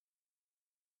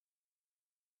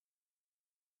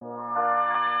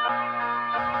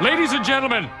Ladies and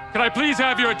gentlemen, can I please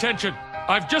have your attention?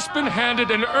 I've just been handed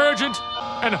an urgent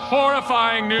and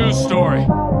horrifying news story.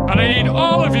 And I need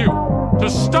all of you to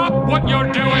stop what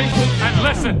you're doing and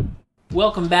listen.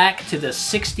 Welcome back to the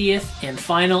 60th and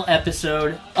final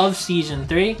episode of Season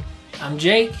 3. I'm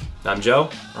Jake. I'm Joe.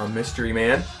 I'm Mystery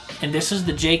Man. And this is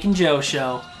the Jake and Joe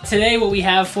Show. Today what we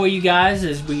have for you guys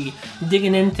is we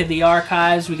digging into the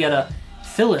archives. We got a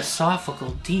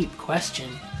philosophical, deep question.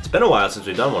 It's been a while since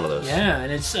we've done one of those. Yeah,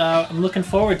 and it's I'm looking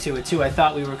forward to it too. I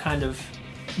thought we were kind of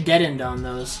dead-end on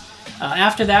those.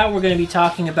 After that, we're going to be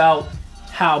talking about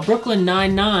how Brooklyn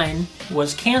Nine-Nine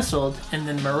was canceled and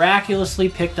then miraculously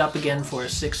picked up again for a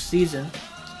 6th season.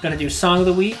 Going to do Song of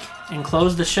the Week and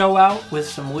close the show out with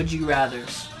some Would You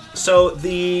Rathers. So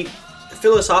the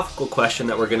philosophical question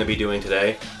that we're going to be doing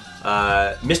today,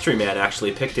 Mystery Man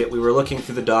actually picked it. We were looking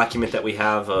through the document that we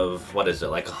have of, what is it,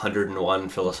 like 101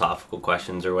 philosophical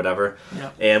questions or whatever.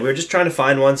 Yep. And we were just trying to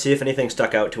find one, see if anything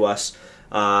stuck out to us.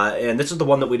 And this is the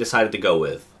one that we decided to go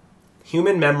with.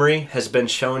 Human memory has been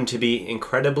shown to be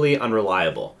incredibly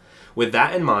unreliable. With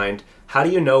that in mind, how do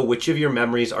you know which of your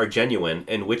memories are genuine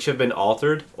and which have been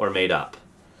altered or made up?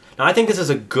 Now, I think this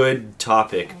is a good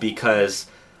topic because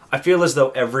I feel as though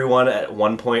everyone at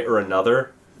one point or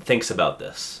another thinks about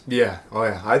this. Yeah,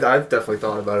 I've definitely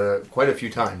thought about it quite a few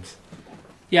times.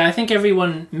 Yeah, I think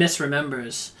everyone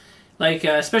misremembers. Like,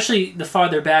 especially the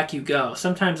farther back you go.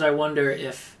 Sometimes I wonder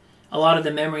if a lot of the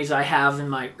memories I have in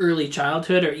my early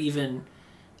childhood are even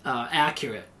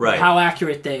accurate. Right. How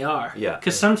accurate they are. Yeah.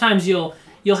 Because sometimes you'll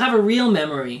have a real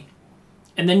memory,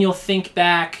 and then you'll think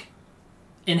back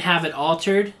and have it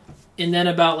altered, and then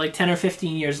about like 10 or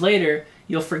 15 years later,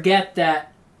 you'll forget that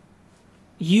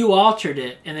you altered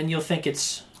it, and then you'll think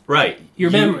it's right. your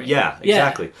memory. Yeah,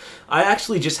 exactly. Yeah. I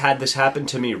actually just had this happen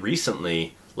to me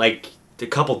recently, like a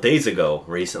couple days ago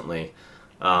recently.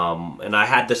 And I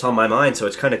had this on my mind, so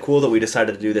it's kind of cool that we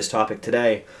decided to do this topic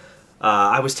today.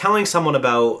 I was telling someone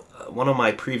about one of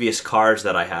my previous cars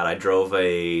that I had. I drove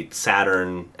a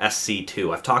Saturn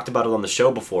SC2. I've talked about it on the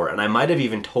show before, and I might have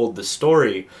even told the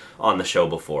story on the show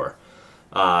before.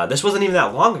 This wasn't even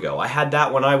that long ago. I had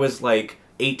that when I was like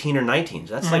 18 or 19.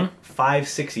 So that's like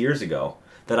 5-6 years ago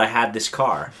that I had this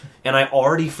car, and I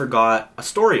already forgot a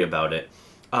story about it.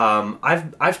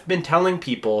 I've been telling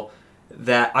people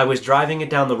that I was driving it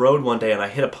down the road one day and I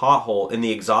hit a pothole and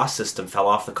the exhaust system fell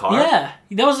off the car. Yeah,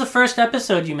 that was the first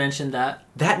episode you mentioned that.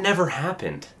 That never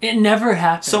happened. It never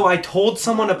happened. So I told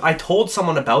someone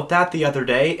about that the other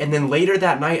day, and then later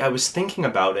that night I was thinking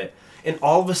about it, and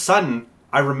all of a sudden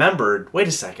I remembered, wait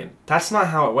a second, that's not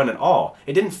how it went at all.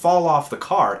 It didn't fall off the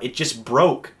car, it just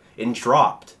broke and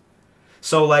dropped.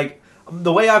 So like,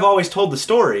 the way I've always told the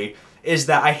story is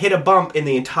that I hit a bump and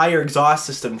the entire exhaust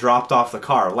system dropped off the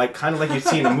car, like kind of like you'd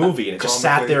see in a movie, and it just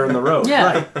sat there in the road.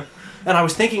 Yeah. Right. And I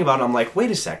was thinking about it, I'm like,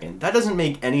 wait a second, that doesn't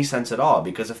make any sense at all,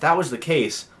 because if that was the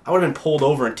case, I would have been pulled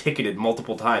over and ticketed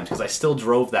multiple times because I still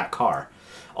drove that car.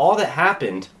 All that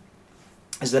happened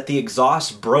is that the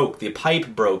exhaust broke, the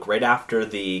pipe broke right after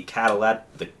the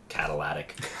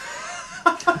catalytic.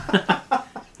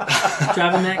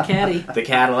 Driving that caddy. The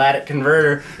catalytic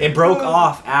converter, it broke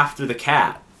off after the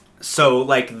cat. So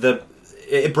like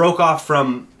it broke off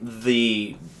from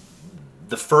the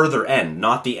further end,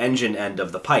 not the engine end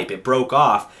of the pipe. It broke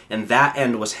off, and that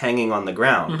end was hanging on the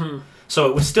ground. Mm-hmm. So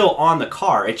it was still on the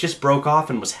car. It just broke off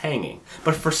and was hanging.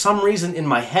 But for some reason in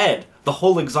my head, the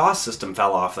whole exhaust system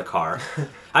fell off the car.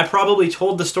 I probably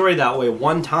told the story that way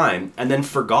one time and then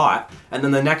forgot. And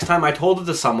then the next time I told it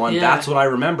to someone, that's what I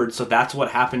remembered. So that's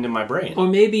what happened in my brain. Or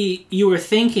maybe you were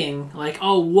thinking, like,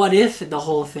 oh, what if the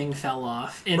whole thing fell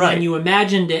off? And then you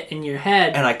imagined it in your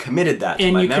head. And I committed that to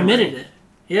my memory. And you committed it.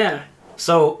 Yeah.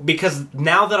 So, because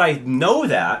now that I know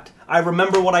that, I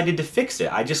remember what I did to fix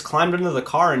it. I just climbed into the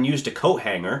car and used a coat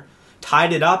hanger,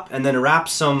 tied it up, and then wrapped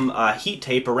some heat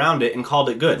tape around it and called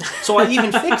it good. So I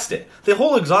even fixed it. The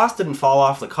whole exhaust didn't fall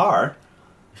off the car.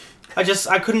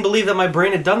 I couldn't believe that my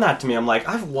brain had done that to me. I'm like,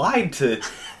 I've lied to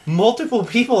multiple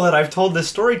people that I've told this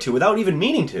story to without even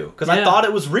meaning to, because I thought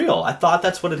it was real. I thought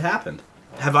that's what had happened.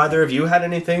 Have either of you had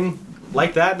anything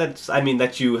like that?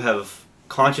 That you have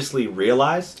consciously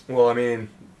realized? Well, I mean,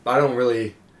 I have a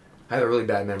really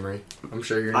bad memory. I'm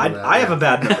sure you know that. I have a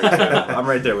bad memory too. I'm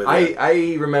right there with you.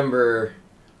 I remember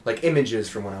like images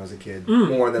from when I was a kid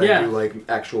more than I do like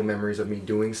actual memories of me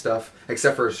doing stuff,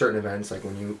 except for certain events like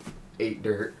when you ate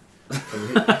dirt.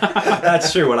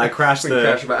 That's true. When I crashed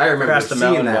I remember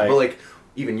seeing that, bike. but like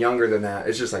even younger than that,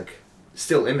 it's just like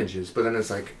still images. But then it's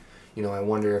like, you know, I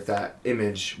wonder if that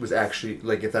image was actually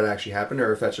like if that actually happened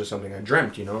or if that's just something I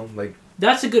dreamt. You know, like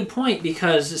That's a good point,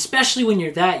 because especially when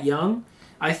you're that young,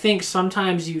 I think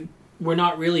sometimes we're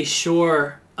not really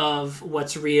sure of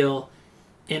what's real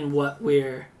and what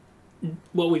we've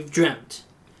dreamt.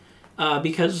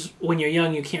 Because when you're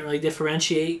young, you can't really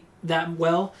differentiate that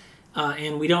well,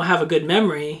 and we don't have a good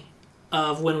memory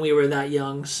of when we were that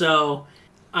young. So,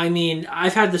 I mean,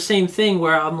 I've had the same thing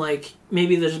where I'm like,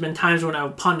 maybe there's been times when I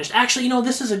was punished. Actually,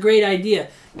 this is a great idea.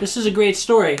 This is a great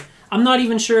story. I'm not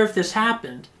even sure if this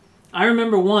happened. I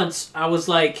remember once I was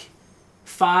like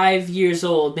 5 years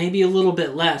old, maybe a little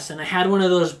bit less, and I had one of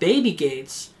those baby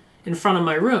gates in front of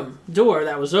my room door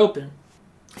that was open.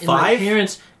 And 5? my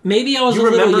parents, maybe I was a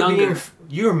little younger.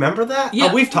 You remember that? Yeah.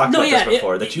 Oh, we've talked about this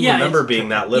before, that you remember being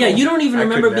that little. Yeah, you don't even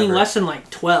remember being less than like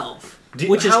 12.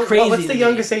 Which is crazy. What's the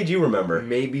youngest age you remember?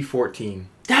 Maybe 14.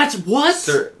 That's what?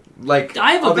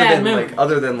 I have a bad memory.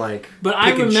 Other than but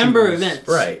I remember events.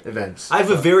 Right. Events. I have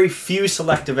a very few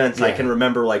select events I can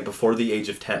remember before the age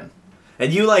of 10.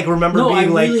 And you remember being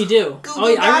I really do.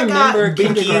 I remember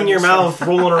binky in your mouth,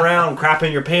 rolling around,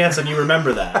 crapping your pants, and you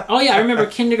remember that. Oh yeah, I remember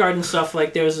kindergarten stuff.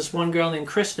 Like there was this one girl named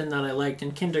Kristen that I liked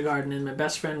in kindergarten, and my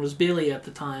best friend was Billy at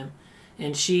the time,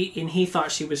 and he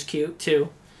thought she was cute too.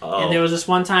 Oh. And there was this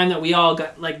one time that we all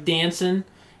got dancing,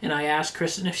 and I asked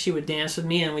Kristen if she would dance with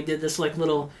me, and we did this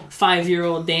little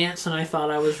 5-year-old dance, and I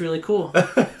thought I was really cool.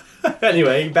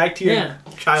 Anyway, back to your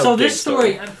child. So this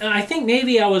story, I think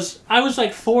maybe I was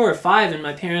 4 or 5, and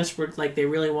my parents were they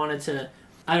really wanted to,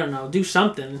 I don't know, do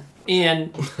something,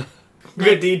 and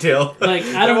good detail.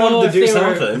 I don't know if they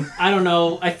were. I don't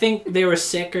know. I think they were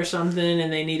sick or something,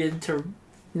 and they needed to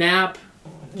nap.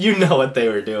 You know what they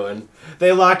were doing.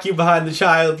 They lock you behind the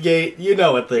child gate. You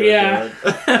know what they were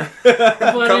doing.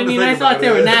 But I mean, I thought they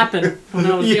were napping when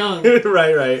I was young.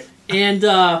 Right. And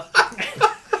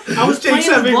I was Jake's playing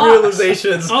with having blocks.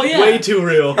 realizations. Oh, yeah. Way too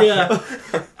real. Yeah.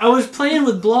 I was playing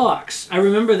with blocks. I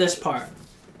remember this part.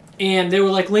 And they were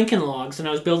like Lincoln logs, and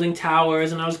I was building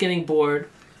towers, and I was getting bored.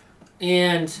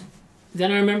 And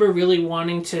then I remember really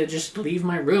wanting to just leave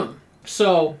my room.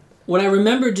 So what I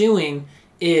remember doing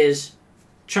is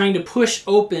trying to push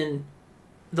open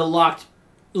the locked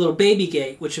little baby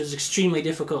gate, which was extremely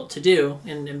difficult to do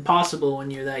and impossible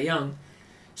when you're that young.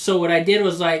 So what I did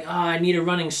was I need a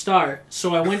running start.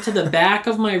 So I went to the back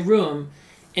of my room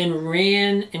and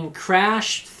ran and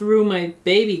crashed through my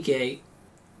baby gate,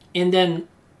 and then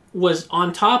was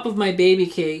on top of my baby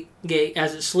gate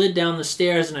as it slid down the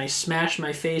stairs, and I smashed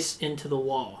my face into the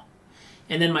wall.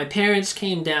 And then my parents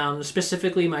came down,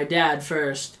 specifically my dad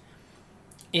first,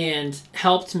 and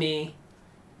helped me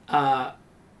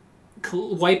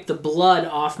wipe the blood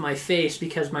off my face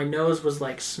because my nose was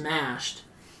smashed,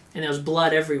 and there was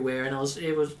blood everywhere. And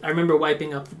I remember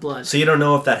wiping up the blood. So you don't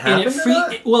know if that happened?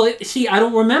 I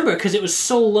don't remember because it was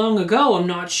so long ago. I'm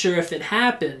not sure if it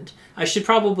happened. I should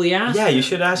probably ask. Yeah, them. you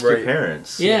should ask your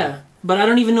parents. Yeah, but I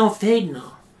don't even know if they'd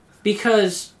know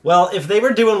because. Well, if they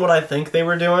were doing what I think they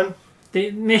were doing.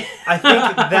 I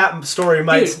think that story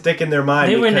might stick in their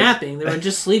mind. They were napping. They were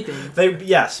just sleeping.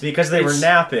 Because they were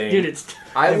napping. Dude,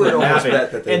 I would almost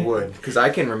bet that they would, because I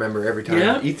can remember every time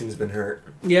Ethan's been hurt.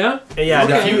 Yeah? Yeah,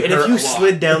 okay. If you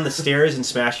slid down the stairs and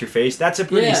smashed your face, that's a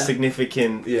pretty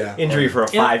significant injury for a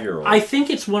 5-year-old. I think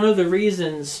it's one of the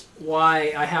reasons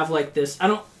why I have this,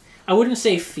 I wouldn't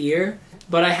say fear,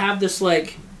 but I have this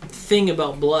thing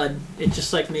about blood. It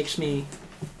just makes me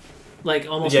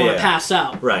almost want to pass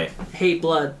out. Right. Hate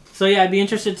blood. So yeah, I'd be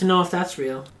interested to know if that's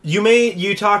real.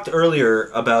 You talked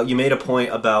earlier you made a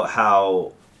point about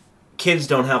how kids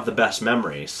don't have the best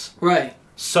memories. Right.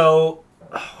 So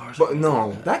but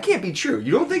no, that can't be true.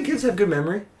 You don't think kids have good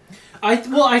memory? I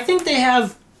think they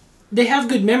have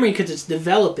good memory because it's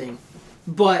developing.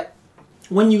 But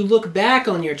when you look back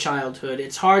on your childhood,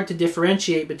 it's hard to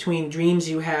differentiate between dreams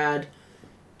you had,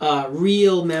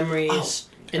 real memories,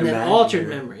 and then altered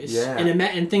memories,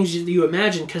 and things you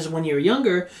imagine, because when you were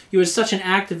younger, you had such an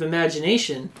active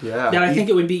imagination that I think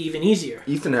it would be even easier.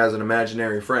 Ethan has an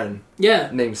imaginary friend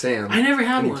named Sam. I never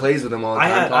had one. He plays with him all the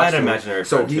time. I had an imaginary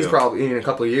friend, so he's probably, in a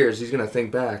couple of years, he's going to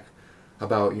think back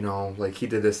about, he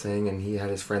did this thing, and he had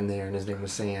his friend there, and his name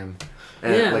was Sam.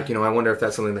 And, I wonder if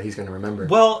that's something that he's going to remember.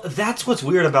 Well, that's what's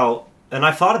weird about, and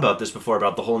I've thought about this before,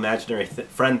 about the whole imaginary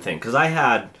friend thing, because I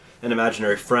had an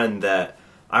imaginary friend that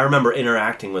I remember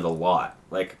interacting with a lot.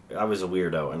 I was a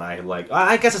weirdo, and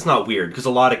I guess it's not weird, because a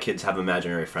lot of kids have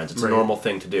imaginary friends. It's a normal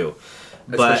thing to do.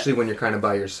 Especially when you're kind of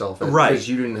by yourself. Right. Because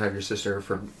you didn't have your sister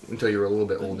until you were a little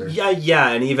bit older. Yeah,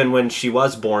 and even when she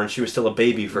was born, she was still a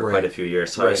baby for quite a few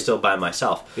years, so I was still by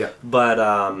myself. Yeah. But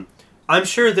I'm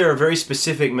sure there are very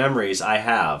specific memories I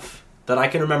have that I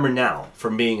can remember now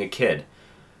from being a kid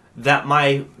that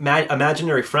my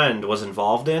imaginary friend was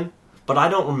involved in, but I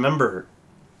don't remember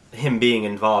him being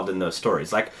involved in those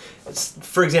stories. Like,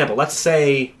 for example, let's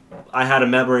say I had a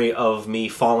memory of me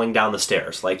falling down the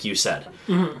stairs, like you said.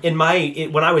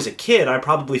 Mm-hmm. When I was a kid, I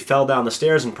probably fell down the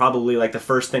stairs, and probably like the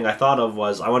first thing I thought of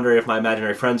was, I wonder if my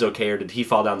imaginary friend's okay, or did he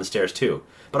fall down the stairs too?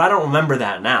 But I don't remember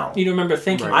that now. You don't remember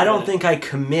thinking. I don't think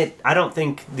I don't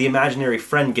think the imaginary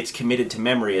friend gets committed to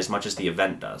memory as much as the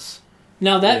event does.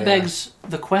 Now that begs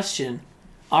the question: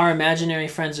 are imaginary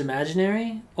friends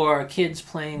imaginary, or are kids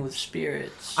playing with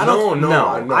spirits? I don't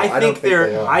know. I think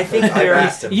they're. I think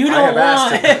they're. You don't I have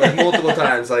asked want. him like multiple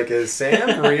times. Like, is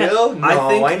Sam real? No,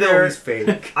 I know he's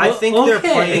fake. I think they're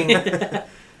playing.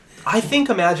 I think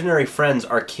imaginary friends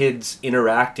are kids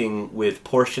interacting with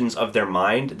portions of their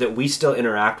mind that we still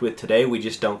interact with today. We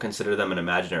just don't consider them an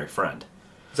imaginary friend.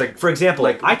 It's like, for example,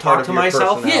 like I talk to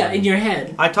myself. Yeah, in your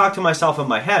head. I talk to myself in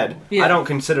my head. Yeah. I don't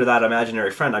consider that imaginary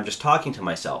friend. I'm just talking to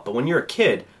myself. But when you're a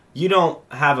kid, you don't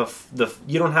have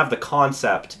the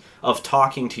concept of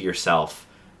talking to yourself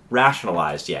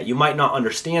rationalized yet. You might not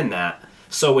understand that.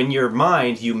 So in your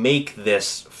mind, you make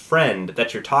this friend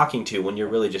that you're talking to when you're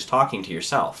really just talking to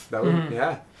yourself. That would,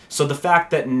 yeah. So the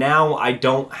fact that now I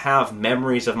don't have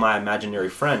memories of my imaginary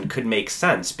friend could make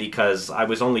sense because I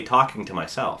was only talking to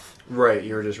myself. Right,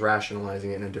 you were just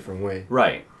rationalizing it in a different way.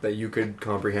 Right. That you could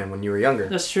comprehend when you were younger.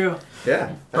 That's true.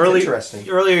 Yeah, that's interesting.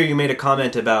 Earlier you made a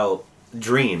comment about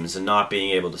dreams and not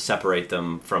being able to separate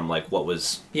them from like what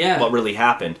really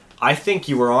happened. I think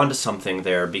you were onto something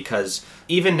there, because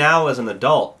even now as an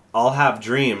adult, I'll have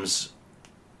dreams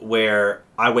where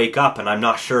I wake up and I'm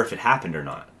not sure if it happened or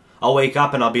not. I'll wake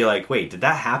up and I'll be like, wait, did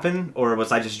that happen? Or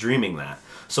was I just dreaming that?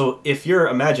 So if your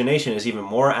imagination is even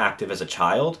more active as a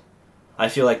child, I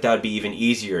feel like that would be even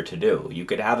easier to do. You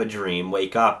could have a dream,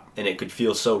 wake up, and it could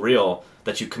feel so real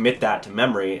that you commit that to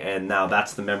memory, and now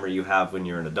that's the memory you have when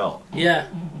you're an adult. Yeah.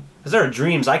 Because there are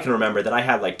dreams I can remember that I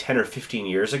had like 10 or 15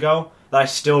 years ago that I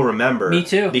still remember. Me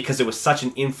too. Because it was such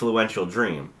an influential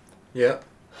dream. Yep.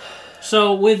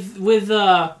 So with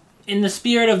in the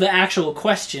spirit of the actual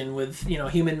question, with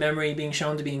human memory being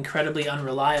shown to be incredibly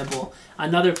unreliable,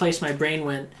 another place my brain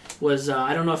went was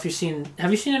I don't know if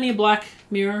have you seen any Black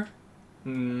Mirror?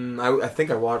 I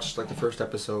think I watched like the first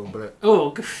episode, but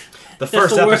the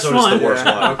first episode is the worst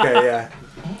one. Okay, yeah.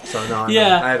 So no,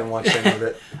 I haven't watched any of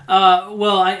it.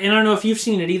 Well, I don't know if you've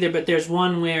seen it either, but there's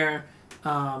one where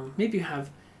maybe you have,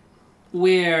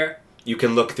 where you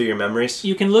can look through your memories.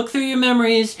 You can look through your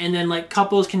memories, and then like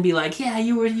couples can be like, "Yeah,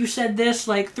 you said this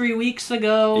like 3 weeks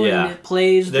ago," yeah. and it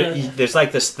plays. There's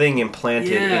like this thing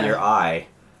implanted in your eye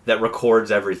that records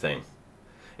everything.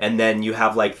 And then you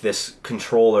have like this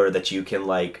controller that you can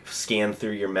like scan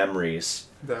through your memories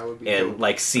and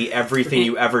like see everything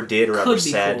you ever did or ever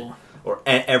said, or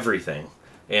everything.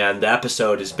 And the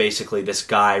episode is basically this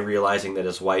guy realizing that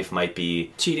his wife might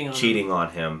be cheating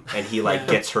on him, and he like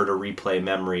gets her to replay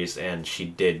memories, and she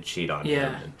did cheat on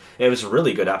him. And it was a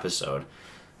really good episode.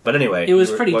 But anyway, it was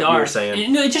pretty dark. You were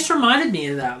saying? No, it just reminded me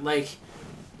of that. Like,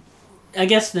 I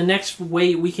guess the next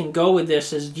way we can go with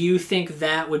this is, do you think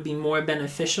that would be more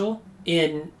beneficial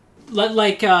do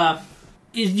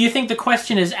you think the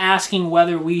question is asking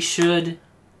whether we should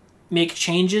make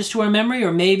changes to our memory,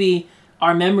 or maybe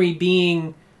our memory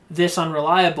being this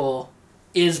unreliable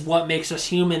is what makes us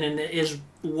human and is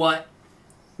what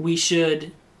we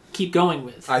should keep going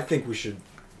with? I think we should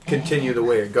continue the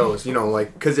way it goes,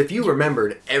 because if you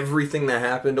remembered everything that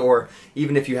happened, or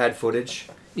even if you had footage,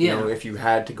 if you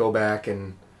had to go back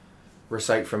and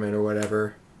recite from it or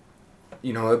whatever,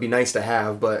 it'd be nice to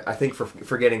have, but I think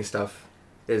forgetting stuff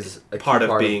is a part key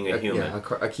of being a human. Yeah,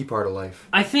 a key part of life.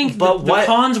 I think the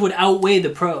cons would outweigh the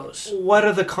pros. What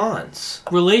are the cons?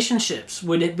 Relationships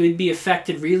would be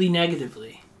affected really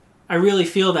negatively. I really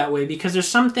feel that way, because there's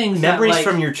some things memories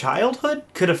from your childhood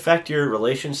could affect your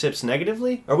relationships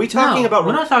negatively? Are we talking about...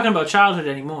 We're not talking about childhood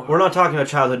anymore. We're not talking about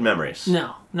childhood memories.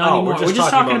 No, not anymore. We're just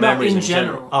talking about in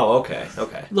general. Oh, okay.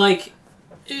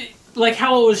 Like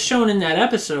how it was shown in that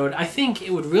episode, I think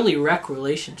it would really wreck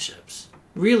relationships.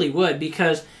 Really would,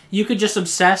 because you could just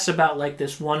obsess about like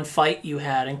this one fight you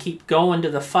had and keep going to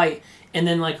the fight, and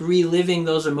then like reliving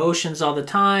those emotions all the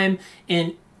time,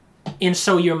 and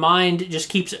so your mind just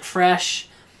keeps it fresh.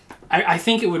 I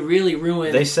think it would really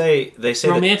ruin. They say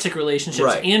romantic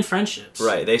relationships and friendships.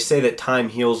 Right. They say that time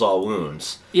heals all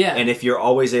wounds. Yeah. And if you're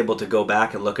always able to go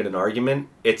back and look at an argument,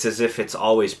 it's as if it's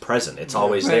always present. It's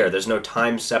always there. There's no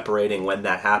time separating when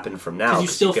that happened from now. Because you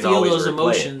still feel those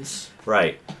emotions.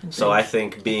 Right. So I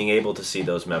think being able to see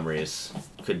those memories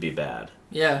could be bad.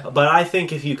 Yeah. But I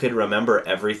think if you could remember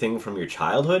everything from your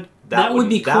childhood, that would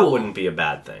be cool. That wouldn't be a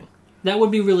bad thing. That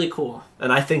would be really cool.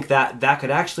 And I think that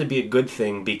could actually be a good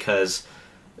thing, because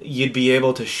you'd be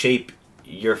able to shape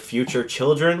your future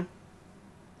children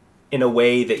in a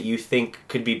way that you think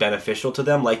could be beneficial to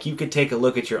them. Like, you could take a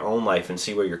look at your own life and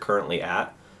see where you're currently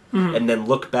at, and then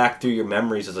look back through your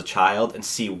memories as a child and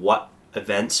see what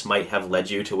events might have led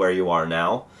you to where you are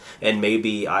now, and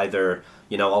maybe either,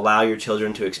 you know, allow your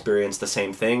children to experience the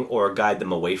same thing or guide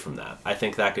them away from that. I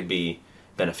think that could be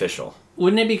beneficial.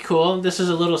 Wouldn't it be cool? This is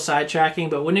a little sidetracking,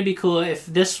 but wouldn't it be cool if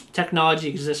this technology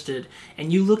existed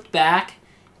and you looked back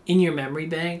in your memory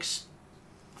banks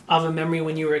of a memory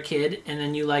when you were a kid, and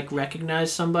then you like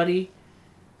recognize somebody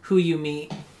who you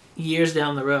meet years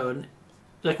down the road?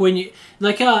 Like when you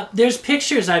there's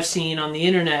pictures I've seen on the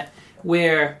internet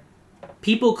where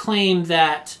people claim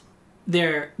that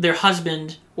their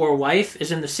husband or wife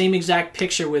is in the same exact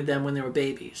picture with them when they were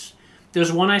babies.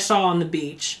 There's one I saw on the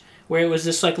beach where it was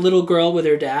this like little girl with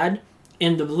her dad,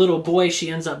 and the little boy she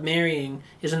ends up marrying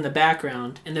is in the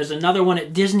background. And there's another one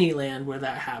at Disneyland where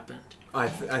that happened. I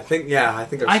think I've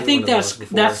seen I think one of those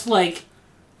before. that's like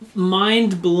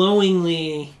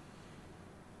mind-blowingly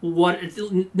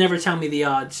never tell me the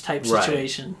odds type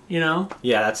situation, you know?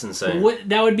 Yeah, that's insane.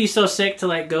 That would be so sick to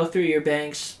like go through your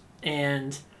banks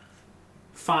and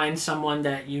find someone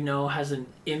that you know has an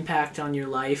impact on your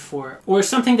life, or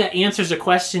something that answers a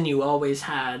question you always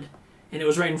had and it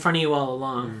was right in front of you all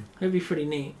along. That'd be pretty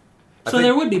neat. So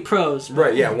there would be pros.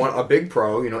 Right, yeah. A big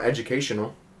pro,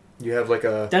 educational. You have like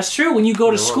a... That's true. When you go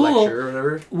to school... A lecture or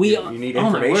whatever, you need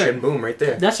information, boom, right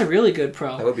there. That's a really good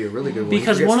pro. That would be a really good one.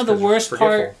 Because one of the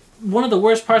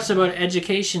worst parts about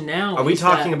education now Are we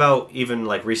talking about even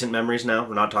like recent memories now?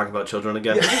 We're not talking about children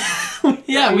again?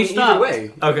 Yeah, we stopped. Either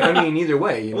way. Okay. I mean, either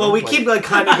way. You know? Well, we keep like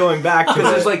kind of going back to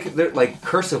because there's like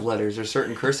cursive letters. There's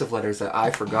certain cursive letters that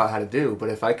I forgot how to do, but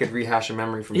if I could rehash a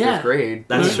memory from 5th grade...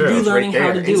 That's true. Relearning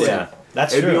how to do it. Yeah,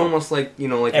 that's It'd true. be almost like,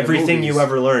 like everything you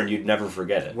ever learned, you'd never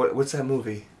forget it. What's that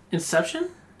movie? Inception?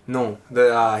 No,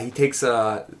 he takes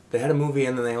they had a movie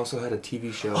and then they also had a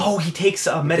TV show. Oh, he takes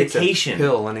a medication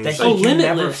pill and he's like,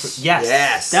 Limitless.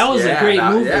 Yes, that was a great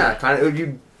movie. Yeah, kind of.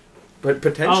 You'd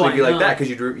potentially be like that because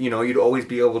you'd always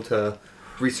be able to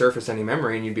resurface any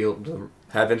memory and you'd be able to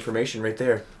have information right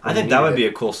there. I think that would be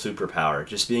a cool superpower,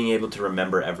 just being able to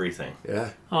remember everything.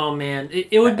 Yeah. Oh man,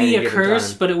 it would be a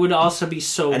curse, but it would also be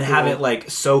so and cool. have it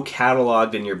like so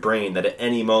cataloged in your brain that at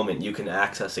any moment you can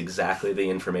access exactly the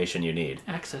information you need.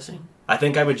 Accessing. I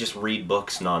think I would just read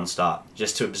books nonstop,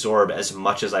 just to absorb as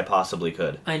much as I possibly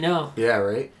could. I know. Yeah,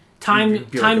 right. Time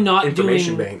not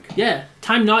information doing bank. Yeah,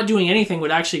 time not doing anything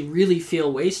would actually really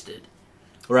feel wasted.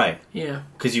 Right. Yeah.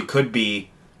 Because you could be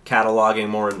cataloging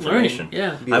more information.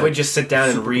 Learning, yeah. I would just sit down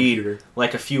and read supercomputer.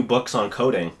 like a few books on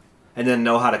coding and then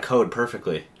know how to code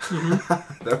perfectly.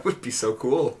 That would be so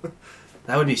cool.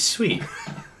 That would be sweet.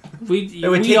 We'd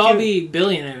all be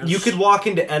billionaires. You could walk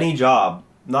into any job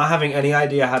not having any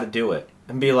idea how to do it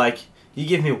and be like, you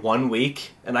give me 1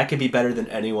 week and I could be better than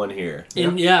anyone here.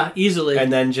 Yeah, easily.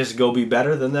 And then just go be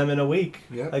better than them in a week.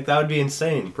 Yeah. Like, that would be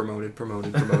insane. Promoted. Boom,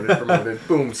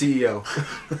 CEO.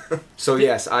 So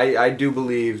yes, I do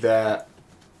believe that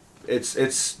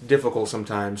it's difficult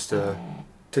sometimes to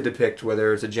depict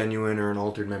whether it's a genuine or an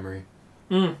altered memory.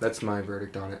 That's my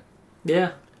verdict on it.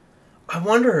 Yeah. I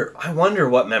wonder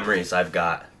what memories I've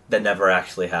got that never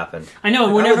actually happened. I know,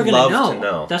 and we're never going to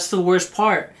know. That's the worst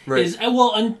part. Right.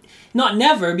 Not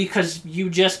never, because you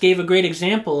just gave a great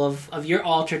example of your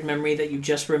altered memory that you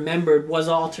just remembered was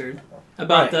altered.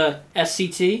 About the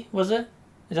SCT, was it?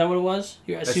 Is that what it was?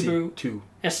 Your Subaru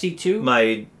SC2?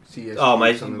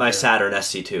 My Saturn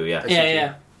SC2, yeah.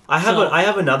 Yeah. I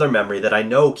have another memory that I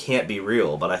know can't be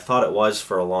real, but I thought it was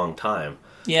for a long time.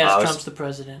 Yes, Trump's the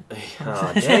president.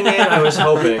 Oh, dang it! I was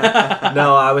hoping.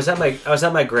 No, I was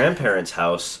at my grandparents'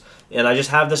 house, and I just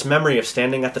have this memory of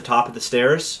standing at the top of the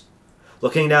stairs,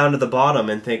 looking down to the bottom,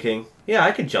 and thinking, "Yeah,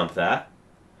 I could jump that."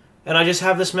 And I just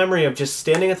have this memory of just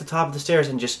standing at the top of the stairs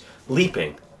and just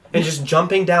leaping and just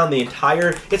jumping down the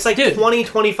entire. It's like 20,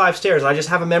 25 stairs. And I just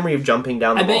have a memory of jumping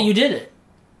down. I bet you did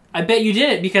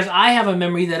it because I have a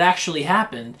memory that actually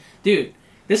happened, dude.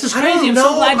 This is crazy. I'm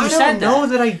so glad you said that. I don't know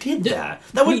that I did that.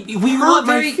 That would we hurt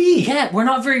my feet. Yeah, we're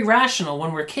not very rational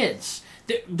when we're kids.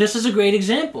 This is a great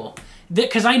example.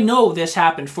 Because I know this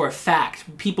happened for a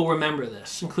fact. People remember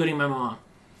this, including my mom.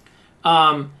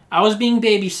 I was being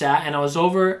babysat, and I was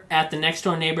over at the next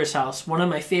door neighbor's house. One of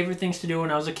my favorite things to do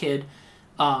when I was a kid,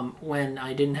 when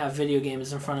I didn't have video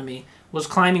games in front of me, was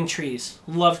climbing trees.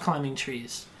 Loved climbing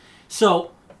trees.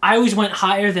 So I always went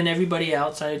higher than everybody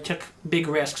else. I took big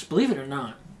risks, believe it or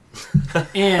not.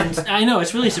 And I know,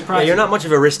 it's really surprising. Yeah, you're not much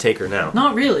of a risk taker now.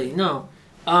 Not really, no.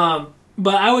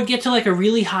 But I would get to like a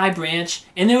really high branch,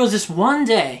 and there was this one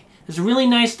day was a really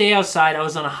nice day outside. I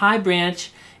was on a high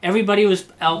branch. Everybody was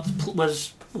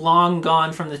long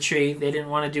gone from the tree. They didn't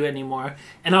want to do it anymore.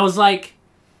 And I was like,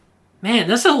 man,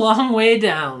 that's a long way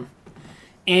down.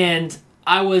 And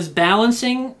I was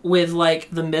balancing with like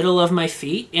the middle of my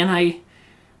feet, and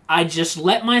I just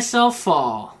let myself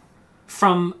fall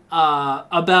from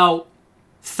about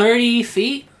 30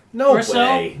 feet No or so.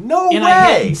 way. No and way.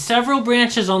 I hit several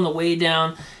branches on the way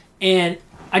down, and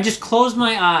I just closed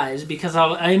my eyes because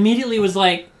I immediately was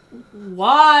like,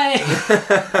 why?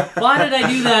 Why did I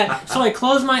do that? So I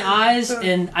closed my eyes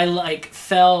and I like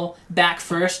fell back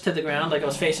first to the ground, like I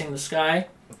was facing the sky.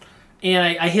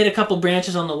 And I hit a couple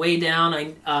branches on the way down.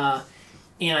 And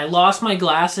I lost my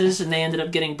glasses and they ended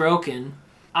up getting broken.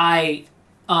 I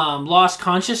lost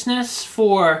consciousness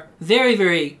for very,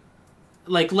 very,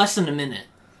 like less than a minute.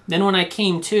 Then when I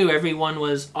came to, everyone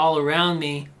was all around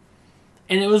me.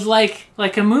 And it was like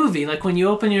a movie, like when you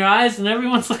open your eyes and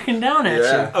everyone's looking down at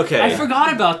you. Okay. I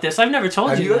forgot about this. I've never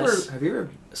told you this. Have you ever?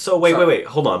 So wait.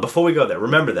 Hold on. Before we go there,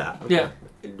 remember that. Okay.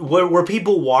 Yeah. Were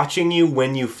people watching you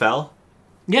when you fell?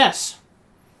 Yes.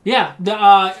 Yeah.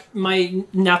 My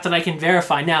not that I can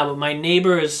verify now, but my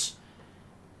neighbor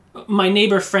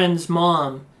friend's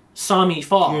mom saw me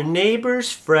fall. Your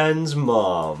neighbor's friend's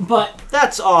mom. But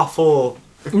That's awful.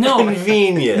 no,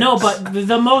 Convenient. no. But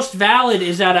the most valid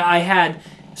is that I had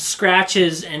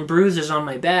scratches and bruises on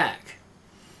my back,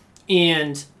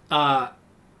 and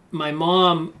my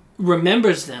mom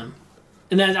remembers them.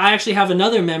 And then I actually have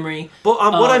another memory. But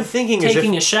what I'm thinking is,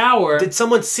 taking a shower. Did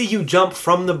someone see you jump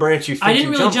from the branch you think I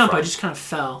didn't you really jump. from? I just kind of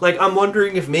fell. Like, I'm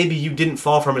wondering if maybe you didn't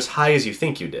fall from as high as you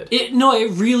think you did. It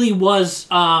really was.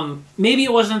 Maybe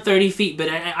it wasn't 30 feet, but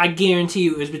I guarantee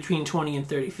you it was between 20 and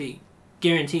 30 feet.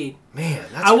 Guaranteed. Man,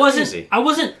 that's crazy. I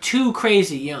wasn't too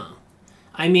crazy young.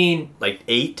 I mean, Like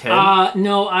 8, 10?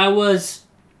 no, I was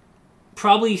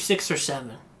probably 6 or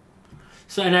 7.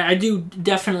 So, and I do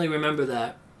definitely remember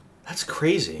that. That's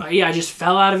crazy. But yeah, I just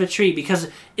fell out of a tree because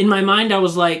in my mind I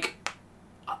was like,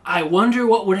 I wonder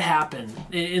what would happen.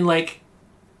 And like,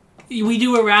 we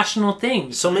do irrational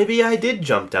things. So maybe I did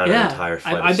jump down an entire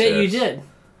flight of I bet you stairs. did.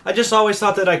 I just always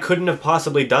thought that I couldn't have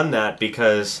possibly done that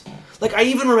because, like, I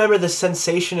even remember the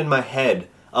sensation in my head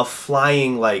of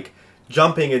flying, like,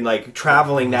 jumping and, like,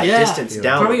 traveling that distance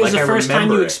down. Probably it was like, the first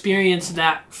time you it. experienced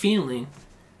that feeling.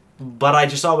 But I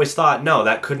just always thought, no,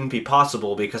 that couldn't be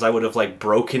possible because I would have, like,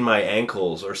 broken my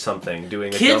ankles or something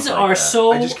doing a Kids jump like are that.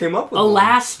 so I just came up with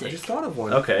elastic. One. I just thought of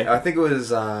one. Okay. I think it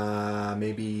was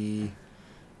maybe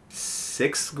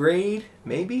 6th grade,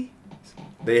 maybe.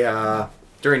 They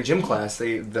during gym class,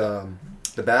 the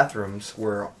bathrooms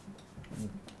were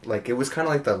like, it was kind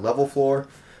of like the level floor,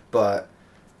 but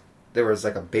there was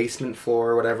like a basement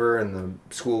floor or whatever, and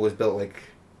the school was built like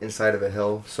inside of a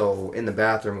hill. So in the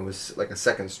bathroom, it was like a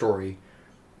 2nd story.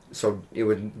 So it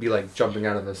would be like jumping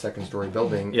out of a 2nd story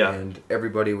building, Yeah. and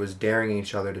everybody was daring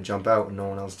each other to jump out, and no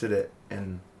one else did it.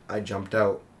 And I jumped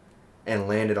out and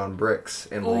landed on bricks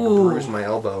and like Ooh. bruised my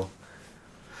elbow.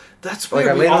 That's Like weird.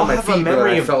 I We landed all on my have a feet, but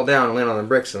memory I of... fell down and landed on the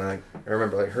bricks, and I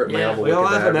remember like hurt my Yeah. elbow. We all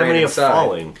wicked have a bad. I ran memory of inside.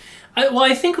 falling.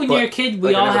 I think when But, you're a kid,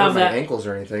 we like, I all never have hurt that. my ankles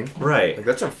or anything. Right. Like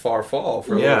that's a far fall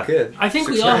for a Yeah. little kid. I think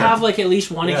we 6 all years. have like at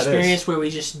least one Yeah, it is. experience where we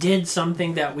just did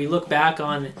something that we look back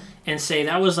on and say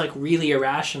that was like really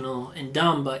irrational and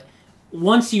dumb. But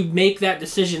once you make that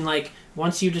decision, like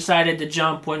once you decided to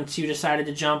jump, once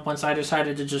I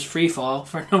decided to just free fall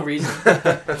for no reason,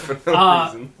 for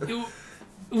no reason.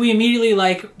 we immediately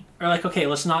like are like, okay,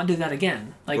 let's not do that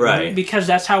again. Like Right. because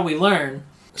that's how we learn.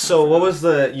 So what was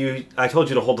I told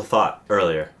you to hold the thought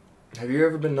earlier. Have you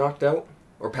ever been knocked out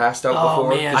or passed out Oh,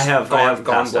 before? man. I have gone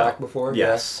passed black out. before.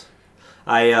 Yes.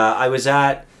 I was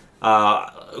at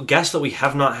a guest that we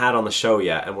have not had on the show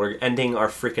yet, and we're ending our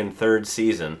freaking 3rd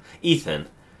season. Ethan.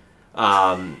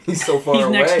 He's so far He's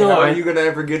away. next How door. are you gonna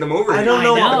ever get him over? I here? don't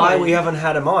know, know. why we haven't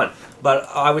had him on, but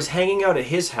I was hanging out at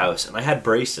his house, and I had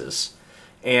braces,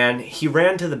 and he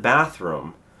ran to the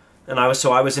bathroom, and I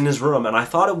was in his room, and I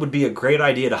thought it would be a great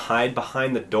idea to hide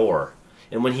behind the door,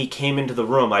 and when he came into the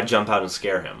room, I'd jump out and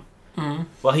scare him. Mm-hmm.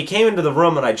 Well, he came into the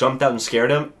room, and I jumped out and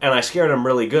scared him, and I scared him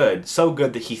really good, so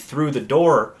good that he threw the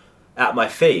door at my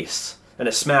face, and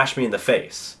it smashed me in the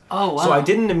face. Oh wow! So I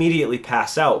didn't immediately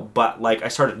pass out, but like I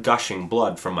started gushing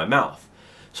blood from my mouth.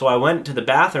 So I went to the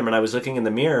bathroom and I was looking in the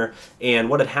mirror, and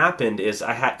what had happened is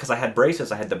because I had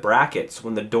braces, I had the brackets.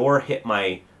 When the door hit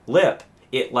my lip,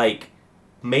 it like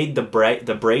made the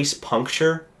brace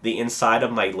puncture the inside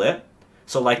of my lip.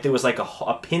 So like there was like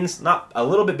a pin, not a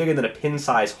little bit bigger than a pin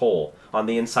size hole on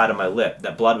the inside of my lip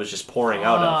that blood was just pouring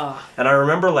out of. And I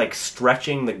remember like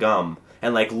stretching the gum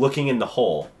and like looking in the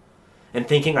hole. and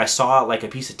thinking I saw like a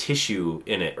piece of tissue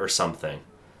in it or something.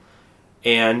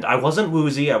 And I wasn't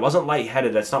woozy, I wasn't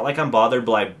lightheaded. It's not like I'm bothered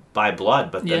by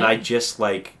blood, but then I just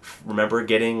like remember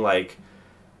getting like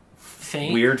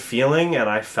Faint? weird feeling, and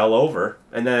I fell over.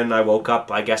 And then I woke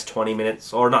up, I guess 20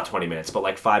 minutes, or not 20 minutes, but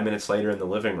like 5 minutes later in the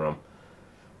living room.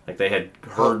 Like they had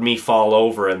heard me fall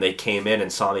over, and they came in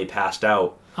and saw me passed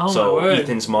out. Oh, so my word.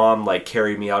 Ethan's mom like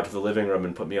carried me out to the living room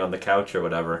and put me on the couch or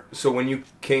whatever. So when you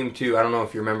came to, I don't know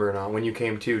if you remember or not, when you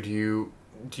came to, do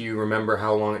you remember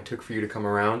how long it took for you to come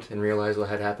around and realize what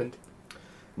had happened?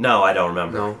 No, I don't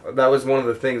remember. No, that was one of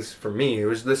the things for me.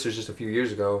 This was just a few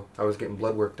years ago. I was getting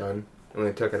blood work done, and when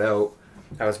they took it out,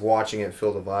 I was watching it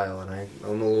fill the vial, and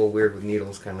I'm a little weird with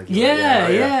needles, kind of like you.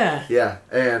 Yeah,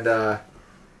 and I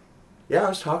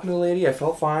was talking to the lady. I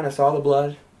felt fine. I saw the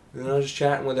blood, and I was just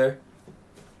chatting with her.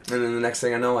 And then the next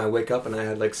thing I know, I wake up and I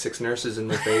had like 6 nurses in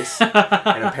my face,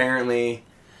 and apparently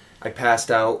I passed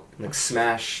out, and like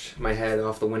smashed my head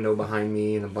off the window behind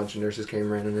me, and a bunch of nurses came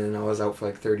running in, and I was out for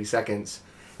like 30 seconds.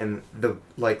 And the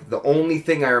only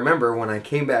thing I remember when I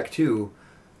came back to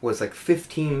was like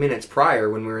 15 minutes prior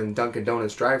when we were in Dunkin'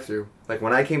 Donuts drive-thru. Like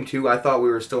when I came to, I thought we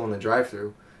were still in the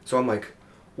drive-thru. So I'm like,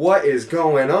 what is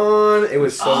going on? It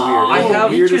was so weird.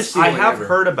 I have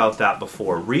heard about that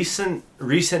before. Recent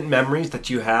memories that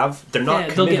you have, they're not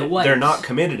committed. They're not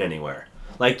committed anywhere.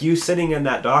 Like you sitting in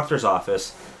that doctor's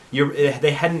office,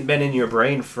 they hadn't been in your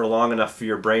brain for long enough for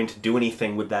your brain to do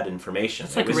anything with that information.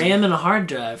 It's like RAM in a hard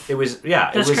drive. It was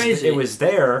crazy. It was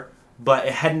there, but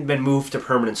it hadn't been moved to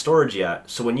permanent storage yet.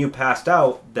 So when you passed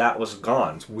out, that was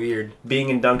gone. It's weird. Being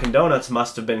in Dunkin' Donuts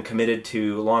must have been committed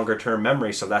to longer term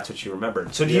memory, so that's what you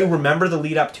remembered. So do you remember the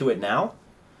lead up to it now?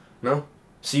 No.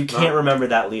 So you can't remember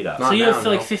that lead up. So you have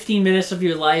like 15 minutes of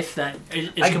your life that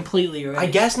is completely erased. I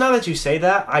guess now that you say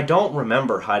that, I don't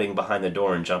remember hiding behind the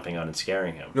door and jumping out and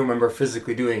scaring him. You don't remember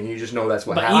physically doing it. You just know that's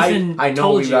what But happened. I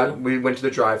know we went to the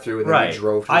drive-thru and then we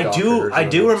drove to the doctor's. I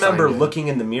do remember looking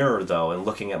in the mirror though and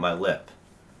looking at my lip,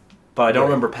 but I don't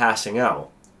remember passing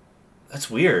out. That's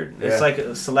weird. Yeah. It's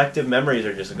like selective memories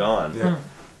are just gone. Yeah.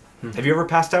 Have you ever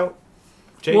passed out,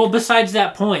 Jake? Well, besides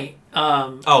that point.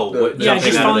 Just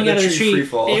falling out of the tree.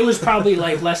 It was probably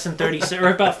like less than 30 or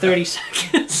about 30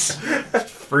 seconds.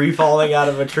 Free falling out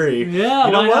of a tree. Yeah,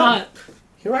 you know why not?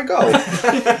 Here I go.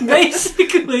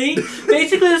 basically,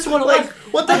 that's what it was.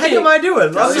 What the heck am I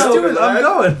doing? I'm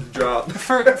going. Drop.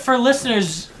 For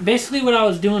listeners, basically what I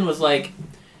was doing was like,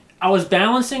 I was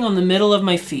balancing on the middle of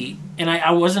my feet, and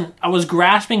I was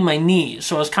grasping my knees,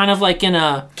 so I was kind of like in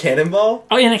a cannonball.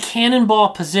 Oh, in a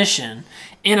cannonball position.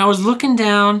 And I was looking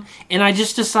down, and I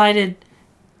just decided,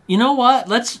 you know what?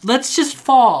 Let's just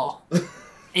fall.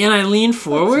 And I leaned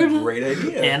forward. That's a great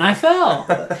idea. And I fell.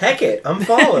 Heck it, I'm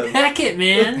falling. Heck it,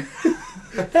 man.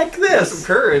 Heck this. That's some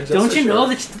courage. Don't you know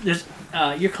that there's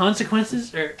your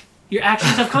consequences or your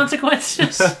actions have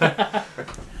consequences?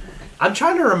 I'm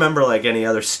trying to remember like any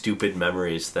other stupid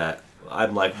memories that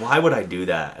I'm like, why would I do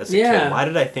that as a kid? Why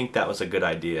did I think that was a good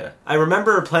idea? I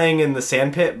remember playing in the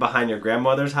sand pit behind your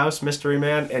grandmother's house, Mystery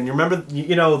Man, and you remember,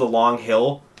 you know, the long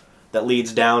hill that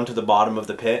leads down to the bottom of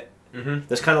the pit? Mm-hmm.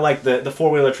 There's kind of like the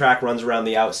four-wheeler track runs around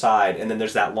the outside, and then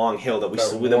there's that long hill that we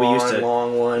used to...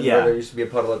 long one, where there used to be a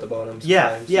puddle at the bottom.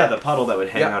 The puddle that would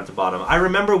hang out at the bottom. I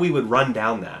remember we would run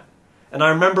down that. And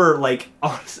I remember, like,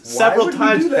 several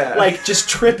times, like, just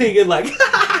tripping and, like,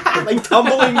 like,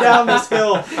 tumbling down this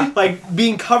hill. Like,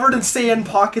 being covered in sand,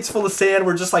 pockets full of sand.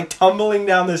 We're just, like, tumbling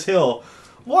down this hill.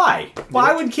 Why?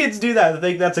 Why would kids do that? I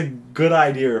think that's a good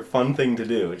idea or fun thing to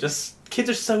do. Just, kids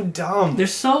are so dumb. They're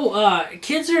so,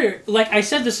 kids are, like, I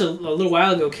said this a little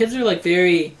while ago, kids are, like,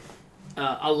 very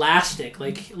elastic.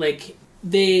 Like,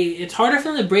 it's harder for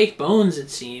them to break bones, it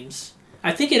seems.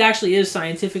 I think it actually is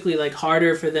scientifically like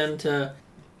harder for them to.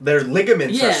 Their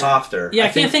ligaments are softer. Yeah, I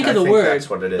can't think of the word. That's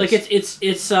what it is. Like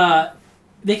it's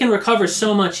they can recover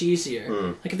so much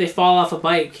easier. Like if they fall off a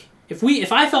bike.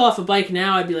 If I fell off a bike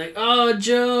now, I'd be like, "Oh,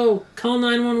 Joe, call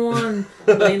 911."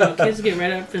 But you know, kids get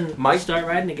right up and start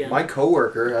riding again. My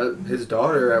coworker, his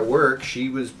daughter at work, she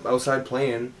was outside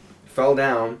playing, fell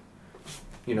down,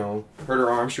 you know, hurt her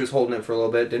arm. She was holding it for a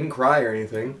little bit, didn't cry or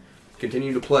anything,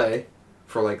 continued to play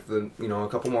for like a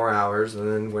couple more hours, and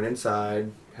then went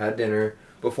inside, had dinner.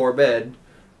 Before bed,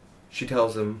 she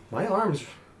tells him, "My arm's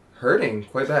hurting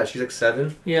quite bad." She's like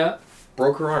 7. Yeah.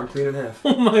 Broke her arm clean in half.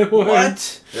 Oh my word.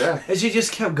 What? Yeah. And she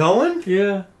just kept going?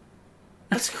 Yeah.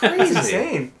 That's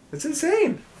crazy. It's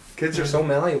insane. Kids are so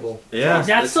malleable. Yeah.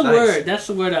 That's the word. That's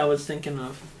the word I was thinking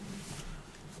of.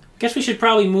 Guess we should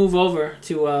probably move over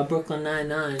to Brooklyn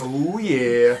Nine-Nine. Oh,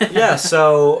 yeah. Yeah,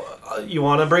 so you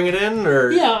want to bring it in? Or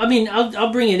Yeah, I mean,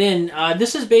 I'll bring it in.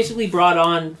 This is basically brought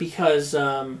on because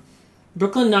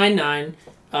Brooklyn Nine-Nine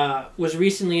was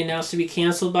recently announced to be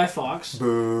canceled by Fox.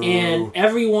 Boo. And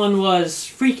everyone was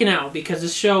freaking out because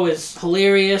this show is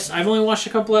hilarious. I've only watched a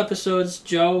couple episodes.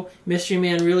 Joe, Mystery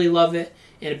Man, really love it.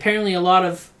 And apparently a lot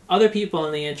of other people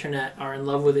on the internet are in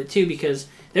love with it too, because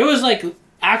there was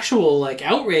actual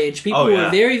outrage. People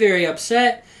were very, very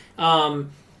upset.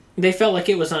 They felt like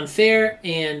it was unfair,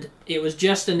 and it was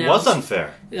just announced. It was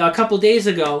unfair. A couple days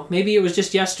ago, maybe it was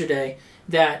just yesterday,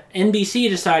 that NBC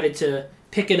decided to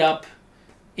pick it up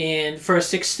for a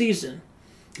 6th season.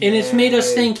 And it's made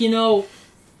us think,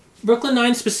 Brooklyn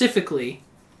Nine specifically,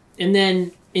 and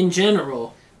then in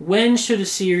general, when should a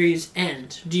series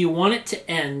end? Do you want it to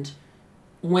end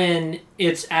when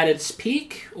it's at its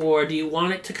peak, or do you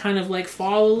want it to kind of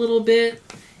fall a little bit,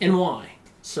 and why?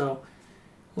 So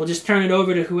we'll just turn it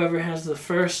over to whoever has the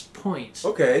first point.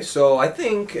 Okay, so I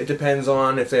think it depends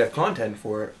on if they have content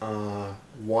for it.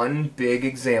 One big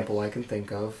example I can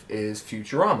think of is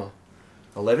Futurama.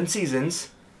 11 seasons,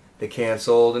 they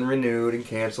canceled and renewed and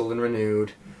canceled and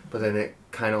renewed, but then it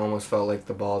kind of almost felt like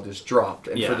the ball just dropped.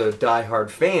 And for the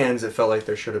diehard fans, it felt like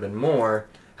there should have been more.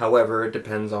 However, it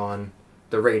depends on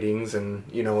the ratings and,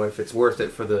 if it's worth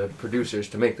it for the producers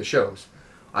to make the shows.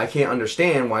 I can't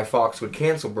understand why Fox would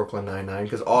cancel Brooklyn Nine-Nine,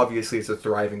 because obviously it's a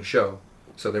thriving show.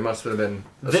 So there must have been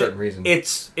a certain reason.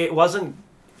 It wasn't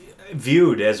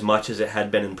viewed as much as it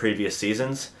had been in previous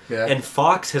seasons. Yeah. And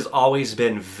Fox has always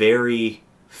been very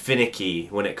finicky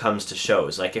when it comes to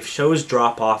shows. If shows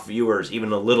drop off viewers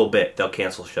even a little bit, they'll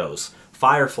cancel shows.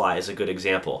 Firefly is a good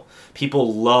example.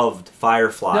 People loved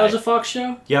Firefly. That was a Fox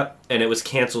show? Yep, and it was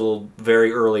canceled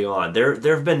very early on. There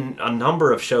have been a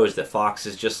number of shows that Fox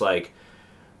has just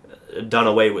done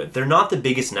away with. They're not the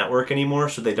biggest network anymore,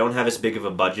 so they don't have as big of a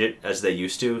budget as they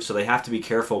used to, so they have to be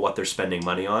careful what they're spending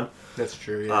money on. That's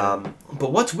true, yeah.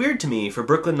 But what's weird to me for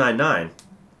Brooklyn Nine-Nine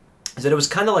is that it was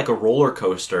kind of like a roller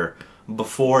coaster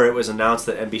before it was announced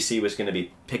that NBC was going to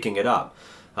be picking it up.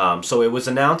 So it was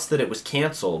announced that it was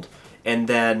canceled, and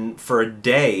then for a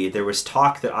day there was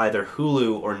talk that either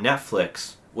Hulu or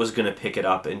Netflix was going to pick it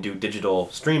up and do digital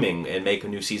streaming and make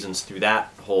new seasons through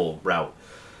that whole route.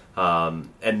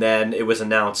 And then it was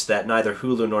announced that neither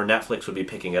Hulu nor Netflix would be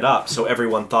picking it up. So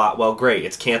everyone thought, well, great,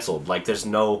 it's canceled.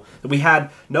 We had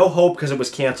no hope because it was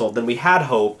canceled. Then we had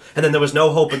hope, and then there was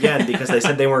no hope again because they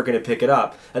said they weren't going to pick it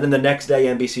up. And then the next day,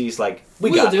 NBC's like,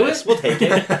 we'll got this. We'll take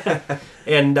it.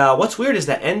 And what's weird is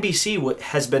that NBC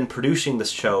has been producing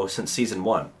this show since season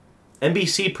 1.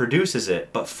 NBC produces it,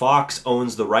 but Fox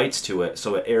owns the rights to it,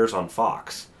 so it airs on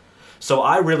Fox. So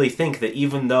I really think that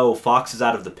even though Fox is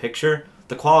out of the picture,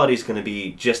 the quality is going to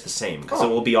be just the same, because it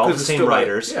will be all the same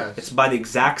writers. It's by the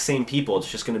exact same people. It's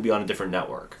just going to be on a different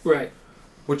network. Right.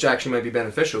 Which actually might be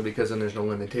beneficial, because then there's no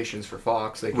limitations for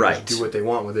Fox. They can just do what they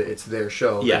want with it. It's their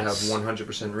show. Yes. They have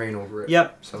 100% reign over it.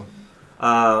 Yep. So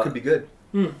could be good.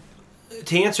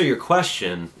 To answer your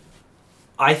question,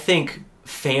 I think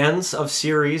fans of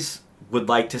series would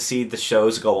like to see the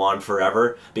shows go on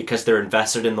forever because they're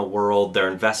invested in the world, they're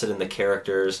invested in the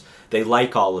characters, they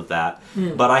like all of that.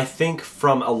 But I think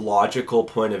from a logical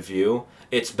point of view,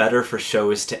 it's better for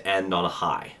shows to end on a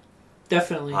high.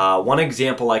 Definitely. One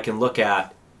example I can look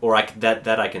at, or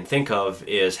that I can think of,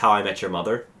 is How I Met Your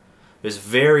Mother. It was a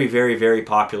very, very, very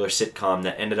popular sitcom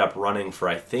that ended up running for,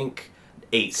 I think,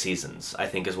 8 seasons, I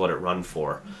think is what it run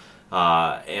for.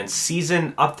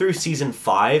 And up through season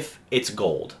 5, it's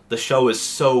gold. The show is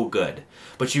so good.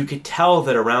 But you could tell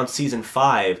that around season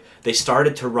 5, they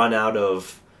started to run out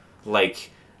of,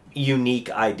 unique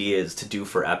ideas to do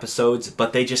for episodes,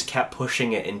 but they just kept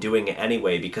pushing it and doing it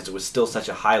anyway because it was still such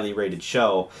a highly rated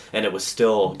show, and it was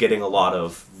still getting a lot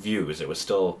of views. It was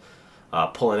still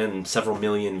pulling in several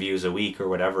million views a week or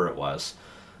whatever it was.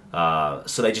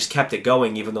 So they just kept it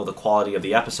going even though the quality of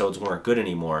the episodes weren't good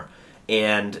anymore.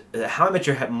 And How I Met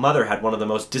Your Mother had one of the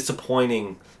most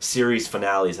disappointing series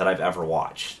finales that I've ever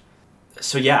watched.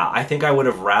 So yeah, I think I would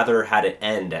have rather had it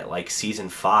end at season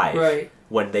 5, right,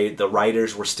 when the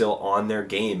writers were still on their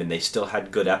game and they still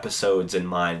had good episodes in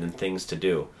mind and things to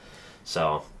do.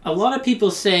 So a lot of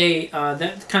people say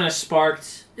that kind of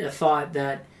sparked a thought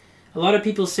that a lot of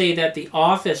people say that The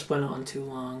Office went on too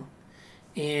long,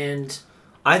 and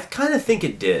I kind of think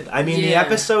it did. I mean, the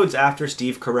episodes after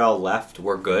Steve Carell left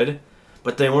were good,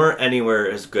 but they weren't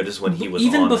anywhere as good as when he was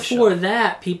even on the show. Even before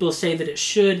that, people say that it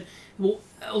should...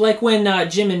 Like when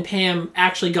Jim and Pam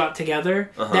actually got together,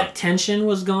 that tension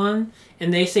was gone,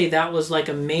 and they say that was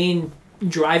a main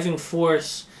driving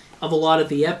force of a lot of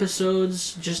the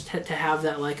episodes, just to have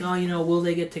that, like, oh, will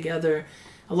they get together?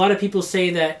 A lot of people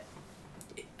say that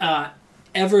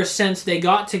ever since they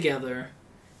got together,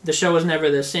 the show was never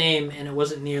the same, and it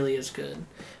wasn't nearly as good.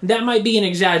 That might be an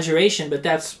exaggeration, but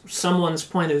that's someone's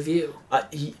point of view.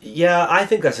 Yeah, I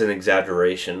think that's an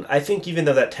exaggeration. I think even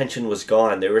though that tension was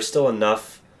gone, there were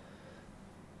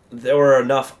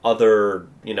enough other,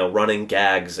 running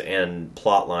gags and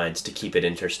plot lines to keep it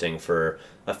interesting for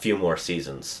a few more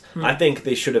seasons. I think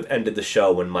they should have ended the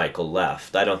show when Michael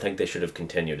left. I don't think they should have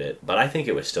continued it, but I think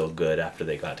it was still good after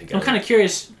they got together. I'm kind of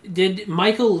curious, did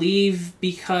Michael leave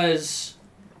because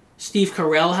Steve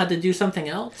Carell had to do something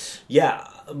else? Yeah,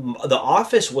 The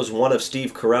Office was one of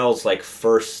Steve Carell's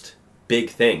first big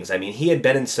things. I mean, he had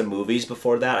been in some movies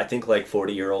before that. I think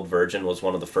 40-Year-Old Virgin was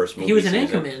one of the first movies. He was an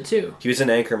Anchorman too. He was an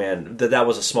Anchorman. That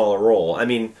was a smaller role. I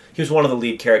mean, he was one of the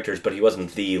lead characters, but he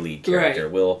wasn't the lead character.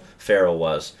 Right. Will Ferrell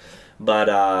was.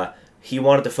 But he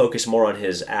wanted to focus more on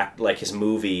his his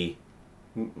movie.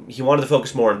 He wanted to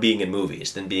focus more on being in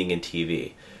movies than being in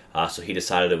TV. So he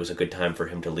decided it was a good time for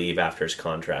him to leave after his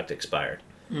contract expired.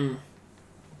 See,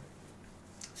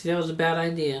 that was a bad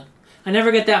idea. I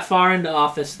never get that far into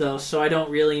Office, though, so I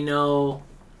don't really know.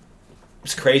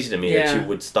 It's crazy to me that you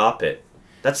would stop it.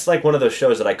 That's one of those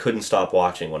shows that I couldn't stop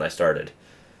watching when I started.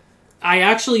 I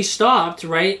actually stopped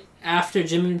right after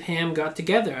Jim and Pam got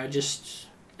together. I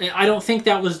don't think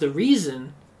that was the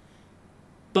reason,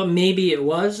 but maybe it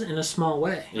was in a small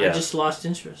way. Yeah. I just lost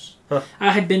interest. Huh. I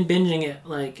had been binging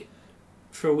it,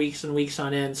 for weeks and weeks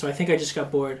on end, so I think I just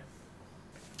got bored.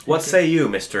 What say you,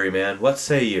 Mystery Man? What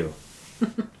say you?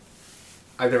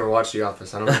 I've never watched The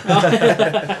Office. I don't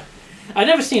know. I've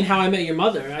never seen How I Met Your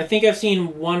Mother. I think I've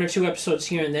seen 1 or 2 episodes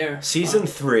here and there. Season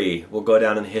 3 will go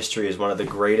down in history as one of the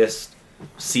greatest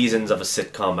seasons of a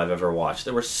sitcom I've ever watched.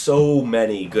 There were so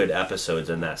many good episodes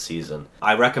in that season.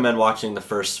 I recommend watching the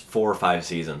first 4 or 5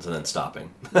 seasons and then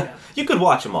stopping. Yeah. You could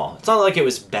watch them all. It's not like it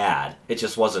was bad. It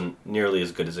just wasn't nearly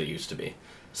as good as it used to be.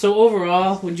 So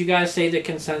overall, would you guys say the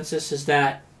consensus is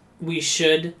that we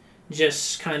should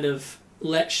just kind of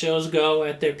let shows go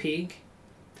at their peak?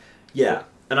 Yeah,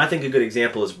 and I think a good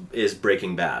example is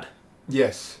Breaking Bad.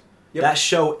 Yes. Yep. That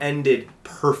show ended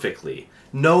perfectly.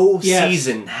 No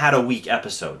season had a weak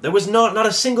episode. There was not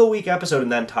a single weak episode in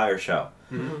that entire show.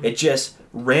 Mm-hmm. It just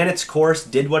ran its course,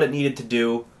 did what it needed to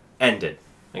do, ended.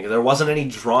 There wasn't any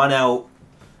drawn out.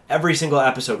 Every single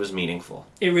episode was meaningful.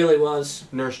 It really was.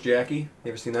 Nurse Jackie, you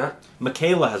ever seen that?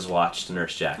 Michaela has watched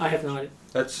Nurse Jackie. I have not.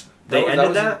 They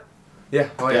ended that? Yeah.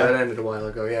 Oh, yeah, that ended a while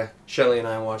ago, yeah. Shelley and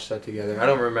I watched that together. I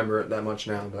don't remember it that much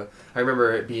now, but I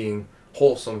remember it being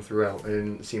wholesome throughout. It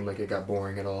didn't seem like it got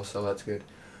boring at all, so that's good.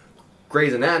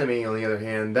 Grey's Anatomy, on the other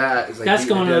hand, that is that's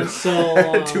going on so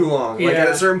long. Too long. Yeah. At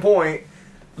a certain point,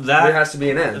 there has to be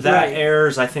an end. That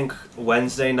airs, I think,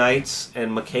 Wednesday nights,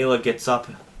 and Michaela gets up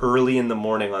early in the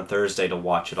morning on Thursday to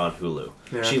watch it on Hulu.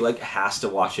 Yeah. She has to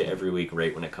watch it every week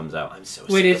right when it comes out. I'm so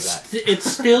sick of that.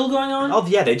 It's still going on? Oh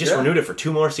yeah, they just renewed it for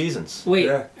 2 more seasons. Wait,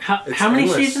 how many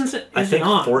seasons is I think it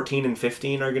on? 14 and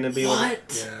 15 are going to be on.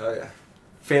 What? Yeah.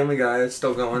 Family Guy is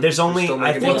still going. There's only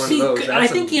I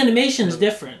think animation's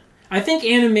different. I think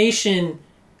animation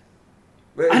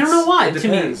I don't know why. To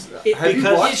me,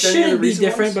 it shouldn't be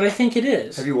different, but I think it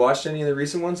is. Have you watched any of the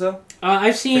recent ones though?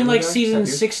 I've seen season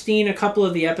 16, a couple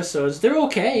of the episodes. They're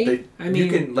okay. You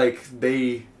can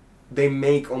they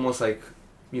make almost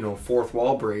fourth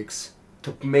wall breaks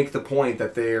to make the point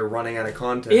that they're running out of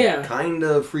content. Yeah, kind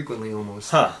of frequently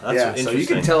almost. Huh? That's interesting. So you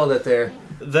can tell that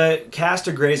the cast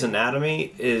of Grey's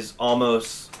Anatomy is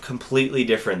almost completely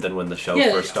different than when the show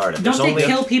first started. Don't they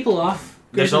kill people off?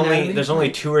 There's only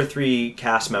 2 or 3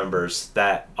 cast members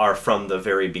that are from the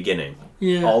very beginning.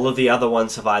 Yeah. All of the other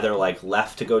ones have either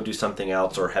left to go do something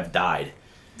else or have died.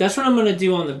 That's what I'm gonna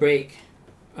do on the break.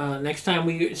 Next time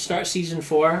we start season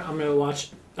 4,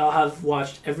 I'll have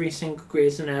watched every single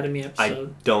Grey's Anatomy episode.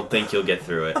 I don't think you'll get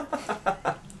through it.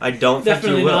 I don't think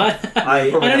you will. Not. I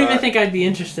don't even think I'd be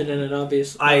interested in it,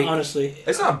 obviously. Honestly.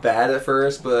 It's not bad at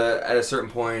first, but at a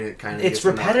certain point it kind of gets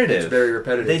repetitive. It's very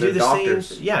repetitive. They do the doctors.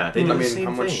 same. Yeah, they do the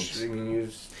same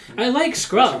things. I like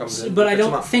Scrubs, but I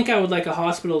don't think I would like a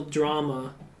hospital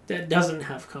drama that doesn't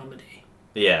have comedy.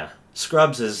 Yeah.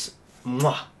 Scrubs is...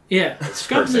 Mwah. Yeah.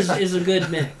 Scrubs is a good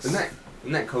mix.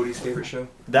 Isn't that Cody's favorite show?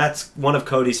 That's one of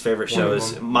Cody's favorite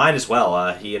shows. Mine as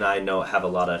well. He and I have a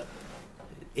lot of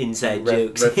inside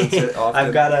jokes.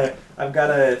 I've got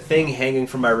a thing hanging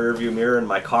from my rearview mirror in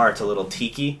my car. It's a little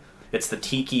tiki. It's the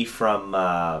tiki from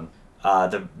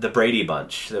the Brady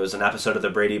Bunch. There was an episode of the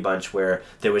Brady Bunch where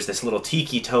there was this little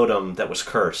tiki totem that was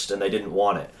cursed and they didn't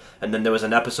want it. And then there was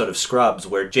an episode of Scrubs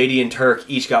where JD and Turk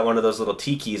each got one of those little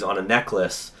tikis on a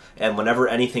necklace, and whenever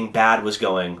anything bad was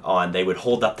going on, they would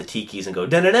hold up the tikis and go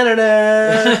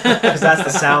da-da-da-da-da, because that's the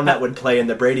sound that would play in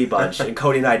the Brady Bunch. And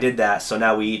Cody and I did that, so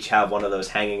now we each have one of those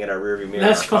hanging in our rearview mirror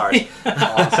in our cars.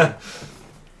 Awesome.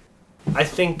 I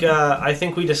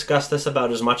think we discussed this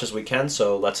about as much as we can,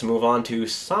 so let's move on to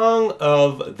Song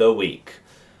of the Week.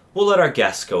 We'll let our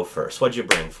guests go first. What'd you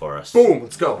bring for us? Boom,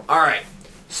 let's go. All right.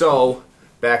 So,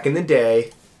 back in the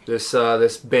day,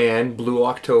 this band, Blue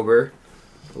October,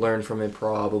 learned from it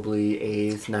probably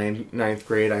 8th, 9th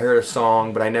grade. I heard a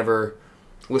song, but I never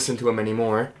listened to them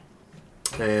anymore.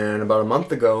 And about a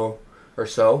month ago or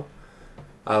so,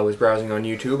 I was browsing on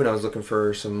YouTube and I was looking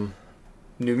for some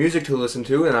new music to listen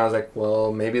to, and I was like,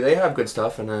 well, maybe they have good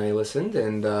stuff, and I listened,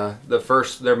 and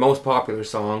their most popular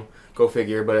song, go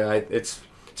figure, but it's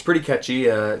pretty catchy.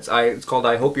 It's called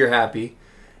 "I Hope You're Happy,"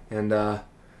 and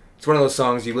it's one of those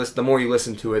songs the more you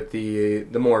listen to it, the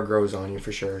more it grows on you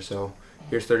for sure. So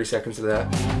here's 30 seconds of that.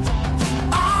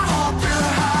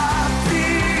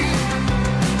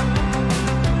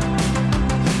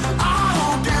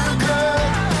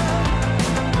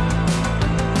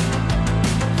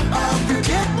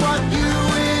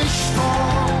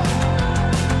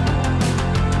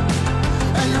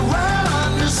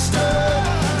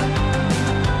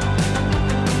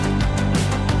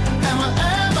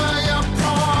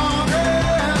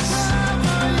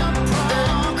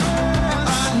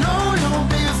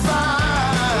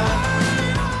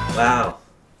 Wow.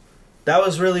 That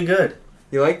was really good.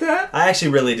 You like that? I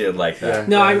actually really did like that. Yeah.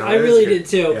 No, I really did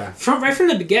too. Yeah. Right from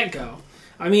the get-go.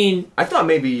 I mean, I thought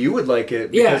maybe you would like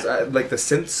it because like the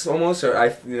synths almost, or I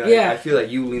feel like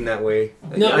you lean that way.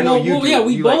 No, I know we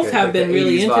you both like have like been the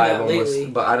really 80s into vibe that almost,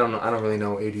 lately. but I don't really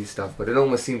know 80s stuff, but it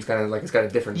almost seems kind of like it's got a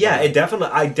different. Yeah,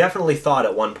 vibe. I definitely thought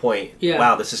at one point, Yeah.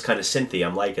 wow, this is kind of synthy.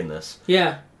 I'm liking this.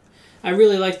 Yeah, I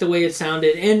really liked the way it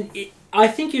sounded, and I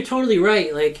think you're totally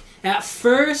right. Like at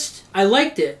first, I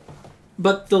liked it,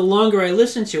 but the longer I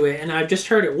listened to it, and I've just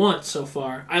heard it once so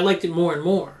far, I liked it more and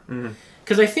more.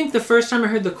 Because I think the first time I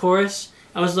heard the chorus,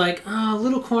 I was like, oh, a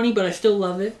little corny, but I still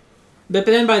love it. But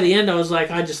then by the end, I was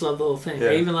like, I just love the whole thing.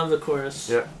 Yeah. I even love the chorus.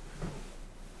 Yeah.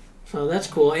 So that's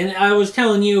cool. And I was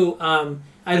telling you,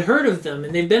 I'd heard of them,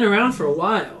 and they've been around for a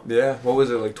while. Yeah. What was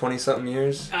it, like 20-something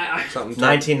years? Something.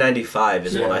 1995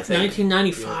 is what I think.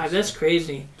 1995. Yes. That's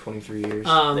crazy. 23 years.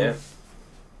 Yeah.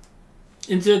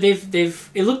 And so they've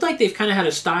it looked like they've kind of had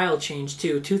a style change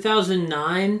too.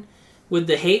 2009 with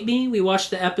the Hate Me, we watched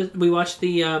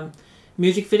the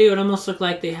music video. It almost looked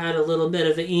like they had a little bit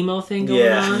of an emo thing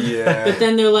going on. Yeah. But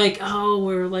then they're like, oh,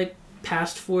 we're like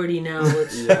past 40 now.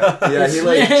 Let's Yeah, he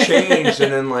like changed,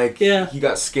 and then like Yeah. he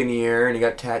got skinnier and he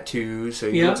got tattoos,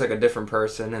 so he Yeah. looks like a different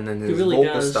person, and then his really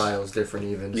vocal does. style is different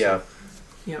even. Yeah.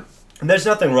 Yeah. And there's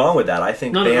nothing wrong with that. I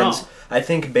think Not at bands all. I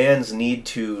think bands need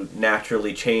to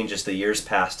naturally change as the years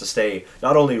pass to stay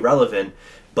not only relevant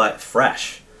but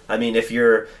fresh. I mean, if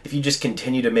you just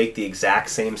continue to make the exact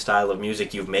same style of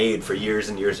music you've made for years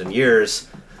and years and years,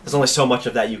 there's only so much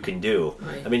of that you can do.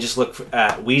 Right. I mean, just look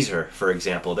at Weezer, for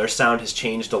example. Their sound has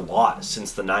changed a lot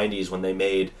since the 90s when they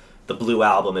made the Blue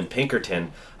Album and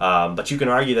Pinkerton. But you can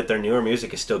argue that their newer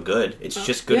music is still good. It's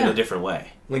just good in yeah. a different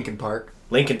way. Linkin Park.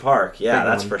 Linkin Park, yeah, Big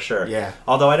that's one. for sure. Yeah.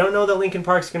 Although I don't know that Linkin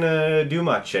Park's gonna do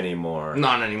much anymore.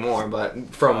 Not anymore,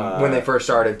 but from when they first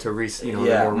started to the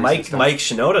more Mike recent stuff. Mike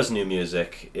Shinoda's new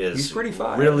music is He's pretty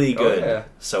fire. really Oh, good yeah.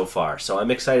 so far. So I'm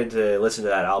excited to listen to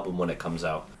that album when it comes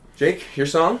out. Jake, your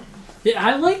song? Yeah,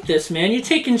 I like this, man. You're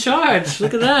taking charge.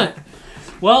 Look at that.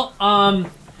 Well, I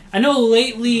know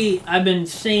lately I've been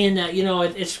saying that,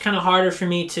 it's kind of harder for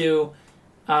me to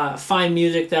find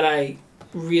music that I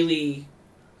really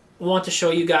want to show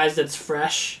you guys that's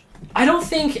fresh. I don't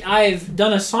think I've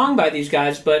done a song by these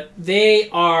guys, but they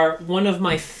are one of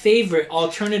my favorite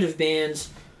alternative bands,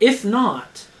 if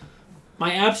not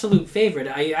my absolute favorite.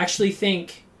 I actually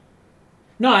think...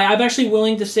 No, I'm actually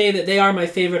willing to say that they are my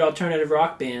favorite alternative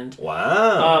rock band.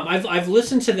 Wow. I've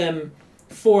listened to them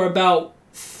for about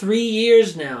 3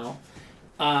 years now,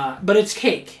 but it's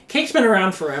Cake. Cake's been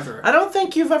around forever. I don't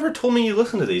think you've ever told me you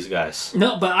listen to these guys.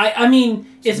 No, but I mean,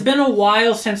 it's been a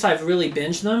while since I've really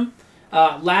binged them.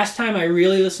 Last time I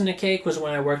really listened to Cake was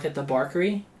when I worked at the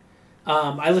Barkery.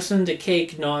 I listened to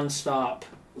Cake nonstop,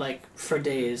 like for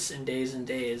days and days and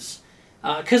days,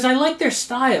 because I like their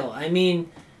style. I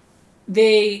mean,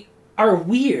 they are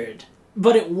weird,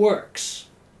 but it works.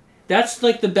 That's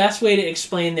like the best way to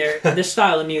explain this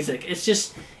style of music.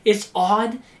 It's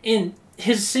odd, and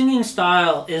his singing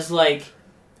style is like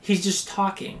he's just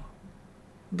talking.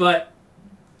 But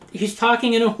he's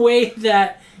talking in a way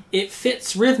that it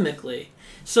fits rhythmically.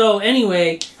 So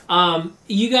anyway,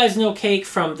 you guys know Cake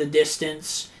from The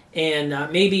Distance and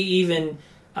maybe even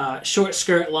Short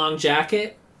Skirt, Long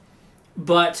Jacket.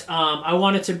 But I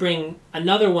wanted to bring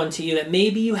another one to you that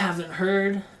maybe you haven't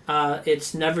heard.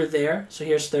 It's Never There. So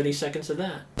here's 30 seconds of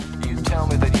that. You tell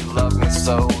me that you love me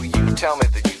so. You tell me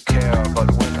that you care.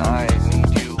 But when I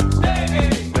need you,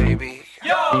 baby,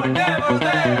 you're never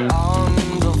there. On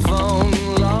the phone,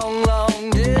 long, long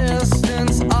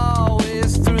distance.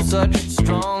 Always through such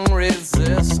strong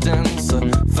resistance.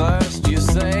 First you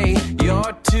say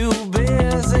you're too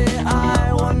busy.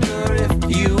 I wonder if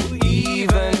you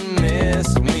even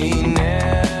miss me.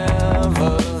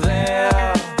 Never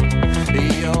there.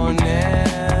 You're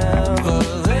never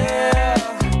there.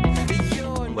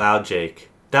 Wow, Jake.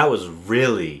 That was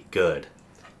really good.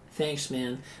 Thanks,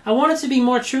 man. I wanted to be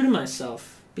more true to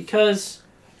myself because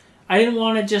I didn't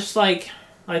want to just like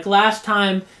last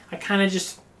time I kind of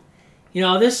just,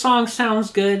 this song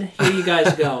sounds good. Here you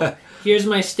guys go. Here's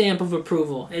my stamp of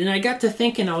approval. And I got to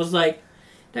thinking, I was like,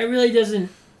 that really doesn't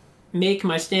make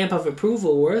my stamp of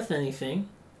approval worth anything.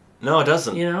 No, it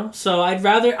doesn't. So I'd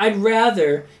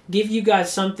rather give you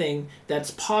guys something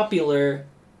that's popular,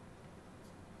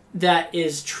 that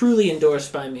is truly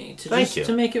endorsed by me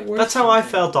to make it work. That's how I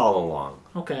felt all along.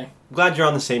 Okay. I'm glad you're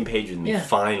on the same page with me, Yeah.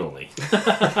 finally.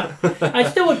 I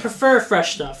still would prefer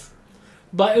fresh stuff.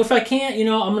 But if I can't,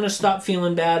 I'm going to stop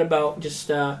feeling bad about just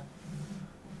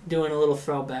doing a little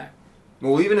throwback.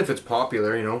 Well, even if it's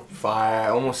popular,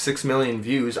 almost 6 million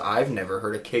views. I've never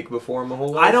heard of Cake before in my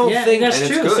whole life. I don't think... that's and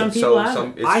true. it's good. Some people have so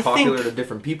it. it's popular to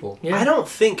different people. Yeah. I don't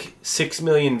think 6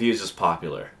 million views is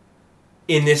popular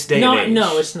in this day and age.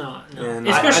 No, it's not. No. Yeah, no,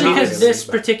 Especially I because don't this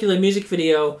think so. particular music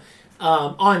video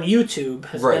on YouTube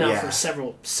has Right, been out yeah. for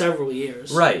several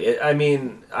years. Right.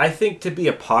 I think to be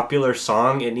a popular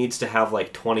song, it needs to have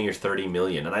like 20 or 30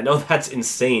 million. And I know that's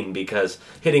insane because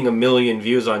hitting 1 million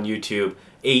views on YouTube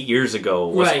 8 years ago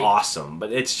was Right. awesome.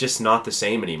 But it's just not the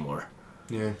same anymore.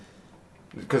 Yeah.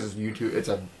 Because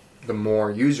YouTube, the more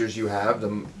users you have,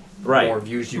 the Right. more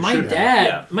views you My should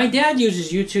dad, have. my dad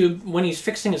uses YouTube when he's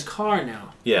fixing his car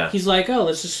now. Yeah. He's like, oh,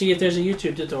 let's just see if there's a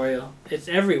YouTube tutorial. It's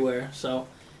everywhere, so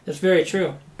it's very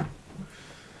true.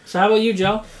 So how about you,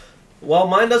 Joe? Well,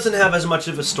 mine doesn't have as much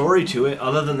of a story to it.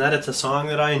 Other than that, it's a song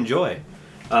that I enjoy.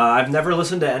 I've never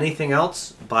listened to anything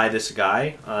else by this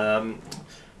guy.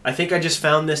 I think I just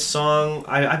found this song.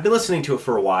 I've been listening to it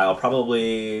for a while,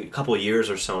 probably a couple of years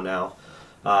or so now.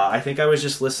 I think I was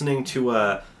just listening to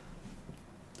a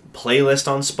playlist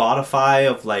on Spotify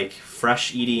of like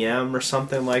fresh EDM or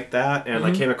something like that, and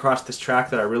I came across this track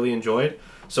that I really enjoyed,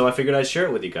 so I figured I'd share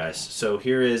it with you guys. So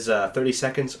here is 30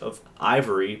 Seconds of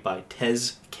Ivory by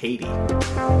Tez Katie.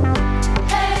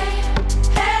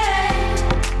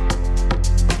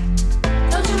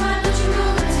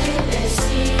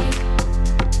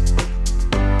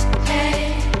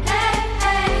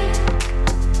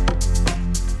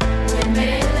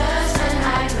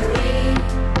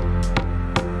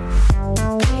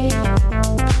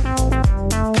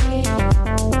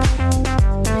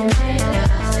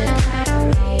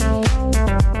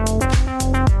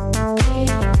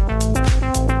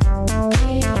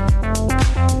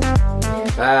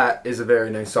 That is a very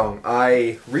nice song.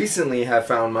 I recently have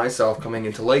found myself coming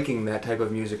into liking that type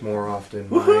of music more often.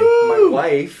 My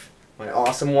wife, my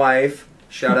awesome wife,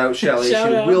 shout out Shelly, she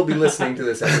Shout out. will be listening to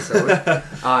this episode.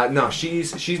 No,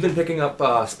 she's been picking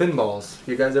up spin balls.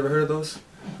 You guys ever heard of those?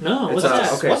 No, It's, what's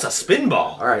that? okay. What's a spin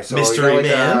ball? All right, so Mystery you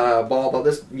got, man. a ball about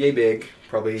this yay big,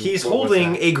 probably. He's what was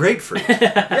holding that? a grapefruit.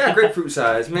 Yeah, grapefruit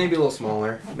size, maybe a little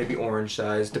smaller, maybe orange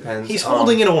size, depends. He's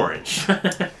holding an orange.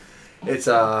 It's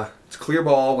a clear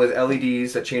ball with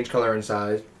LEDs that change color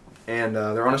inside, and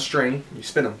they're on a string. You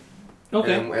spin them.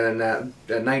 Okay. And then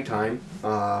at nighttime,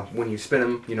 when you spin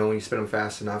them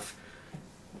fast enough,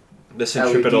 The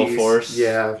centripetal LEDs, force.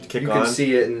 yeah, kick you on. can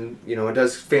see it, and it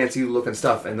does fancy looking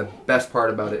stuff. And the best part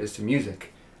about it is the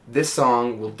music. This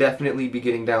song will definitely be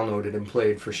getting downloaded and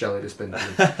played for Shelly to spin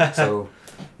to. So,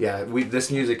 yeah,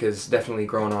 this music has definitely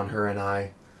grown on her and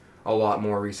I a lot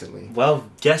more recently. Well,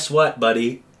 guess what,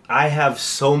 buddy? I have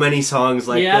so many songs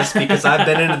like Yeah. this because I've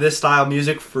been into this style of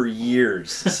music for years.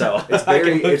 So It's I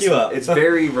very, can hook you up. it's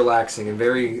very relaxing and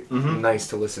very nice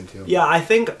to listen to. Yeah, I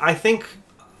think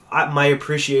my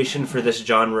appreciation for this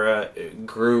genre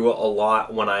grew a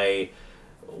lot when I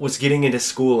was getting into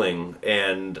schooling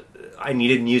and I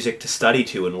needed music to study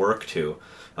to and work to.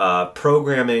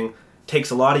 Programming takes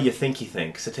a lot of your thinky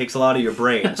thinks. It takes a lot of your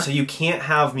brain. So you can't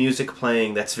have music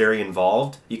playing that's very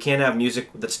involved. You can't have music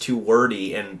that's too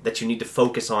wordy and that you need to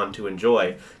focus on to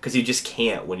enjoy, because you just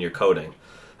can't when you're coding.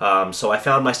 So I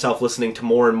found myself listening to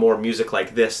more and more music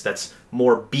like this that's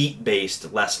more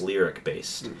beat-based, less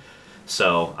lyric-based.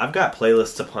 So I've got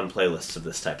playlists upon playlists of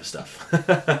this type of stuff.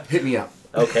 Hit me up.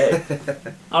 Okay.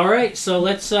 All right, so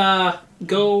let's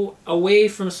go away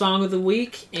from Song of the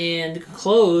Week and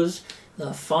close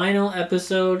the final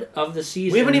episode of the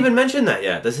season. We haven't even mentioned that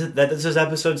yet. This is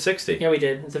episode 60. Yeah, we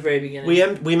did at the very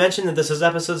beginning. We mentioned that this is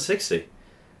episode 60.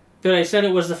 But I said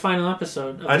it was the final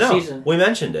episode of I the know. season. We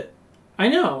mentioned it. I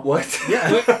know. What? Yeah.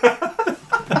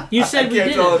 You said we I can't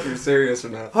did tell it. if you're serious or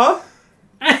not. Huh?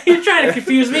 You're trying to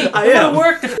confuse me. I It would am. have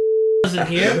worked if wasn't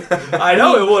here. I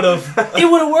know it would have. It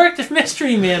would have worked if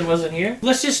Mystery Man wasn't here.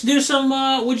 Let's just do some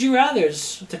Would You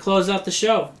Rathers to close out the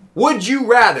show. Would you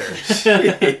rather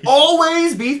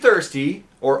always be thirsty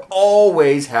or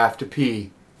always have to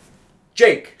pee?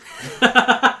 Jake,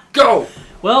 go!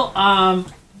 Well,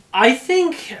 I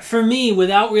think for me,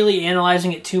 without really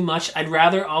analyzing it too much, I'd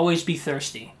rather always be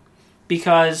thirsty.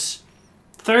 Because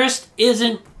thirst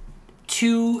isn't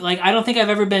too, like, I don't think I've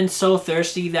ever been so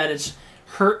thirsty that it's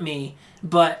hurt me,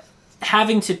 but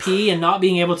having to pee and not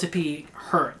being able to pee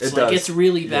hurts. It like, does. it's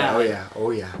really bad. Yeah,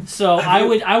 oh yeah. So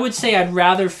I would say I'd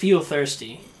rather feel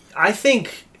thirsty. I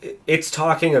think it's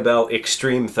talking about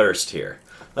extreme thirst here.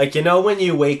 Like, you know when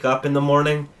you wake up in the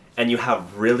morning and you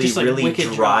have really, Just, like, really wicked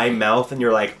dry dry. mouth and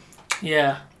you're like,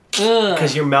 Yeah.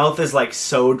 because your mouth is like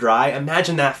so dry.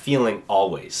 Imagine that feeling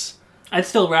always. I'd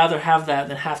still rather have that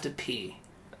than have to pee.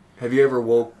 Have you ever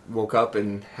woke up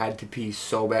and had to pee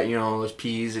so bad? You know, those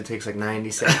pees, it takes like 90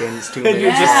 seconds, 2 And minutes.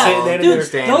 you're just sitting there and Dude, you're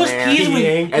standing those there. pees when...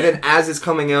 peeing. And then as it's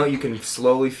coming out, you can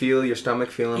slowly feel your stomach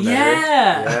feeling better.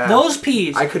 Yeah, those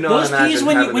pees. I could not those imagine pees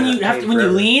when you having that have to pain when you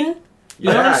forever. lean. You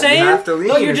know what Yeah, I'm saying? you have to lean.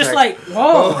 No, you're It's just like, like,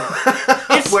 whoa.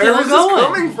 It's Where still is going. this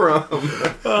coming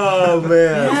from? Oh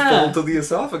man. Yeah. Full to the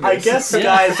esophagus. I guess, Yeah.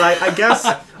 guys.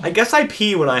 I guess I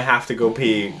pee when I have to go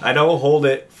pee. I don't hold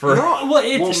it for. No, well,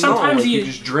 it's Well, sometimes no, like you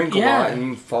just drink a yeah. lot and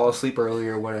you fall asleep early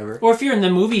or whatever. Or if you're in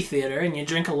the movie theater and you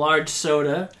drink a large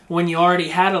soda when you already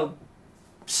had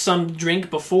some drink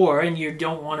before and you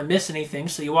don't want to miss anything,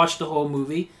 so you watch the whole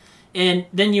movie, and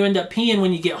then you end up peeing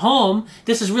when you get home.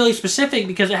 This is really specific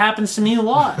because it happens to me a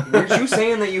lot. Weren't you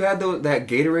saying that you had that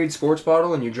Gatorade sports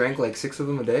bottle and you drank like 6 of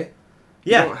them a day?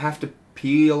 Yeah. You don't have to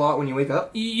pee a lot when you wake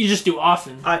up? You just do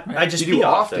often. I just You pee do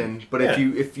often, but Yeah.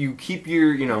 if you keep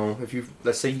your, if you,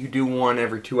 let's say you do one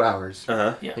every 2 hours,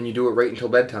 Uh-huh. Yeah. and you do it right until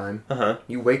bedtime, Uh-huh.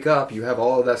 you wake up, you have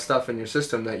all of that stuff in your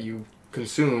system that you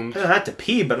consumed. I had to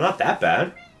pee, but not that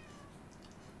bad.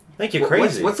 I think you're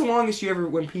crazy. What's the longest you ever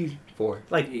went pee for?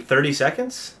 Like 30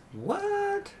 seconds?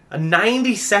 What? A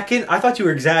 90-second? I thought you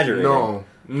were exaggerating. No,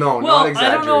 well, not I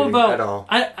exaggerating don't know about. at all.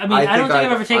 I mean, I don't think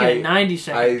I've ever taken a I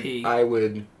 90-second pee.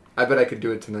 I bet I could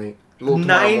do it tonight. A little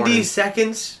tomorrow 90 morning.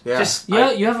 seconds? Yeah. Just,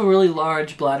 You have a really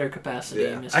large bladder capacity.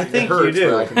 Yeah. Mr. I It think hurts, you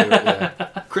do. but I can do it,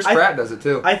 yeah. Chris Pratt does it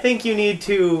too. I think you need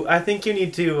to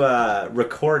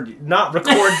record, not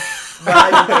record,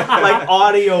 like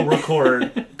audio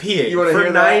record peeing You want to for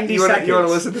hear 90 that? seconds. You want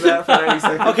to listen to that for 90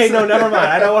 seconds? Okay, no, never mind.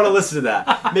 I don't want to listen to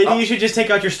that. Maybe you should just take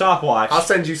out your stopwatch. I'll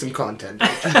send you some content.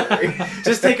 Don't you worry.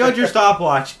 Just take out your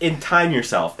stopwatch and time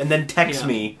yourself, and then text Yeah.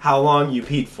 me how long you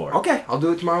peed for. Okay, I'll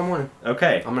do it tomorrow morning.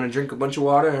 Okay. I'm gonna drink a bunch of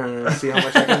water and see how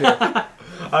much I can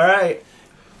do. All right.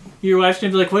 Your wife's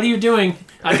gonna be like, "What are you doing?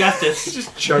 I got this."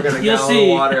 Just chugging a You'll gallon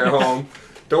see. of water at home.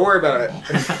 Don't worry about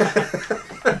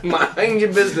it. Mind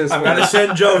your business. I'm man. gonna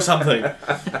send Joe something. That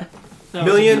was $1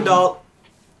 million. How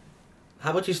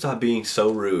about you stop being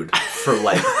so rude for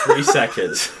like 3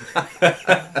 seconds?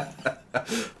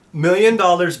 $1 million,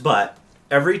 but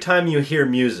every time you hear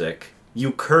music,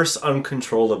 you curse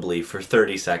uncontrollably for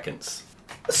 30 seconds.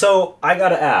 So I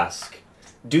gotta ask,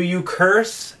 do you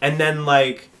curse and then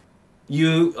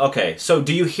so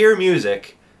do you hear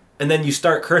music and then you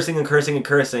start cursing and cursing and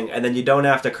cursing and then you don't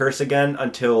have to curse again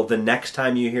until the next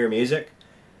time you hear music?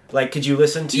 Like, could you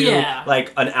listen to, Yeah.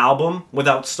 like, an album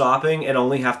without stopping and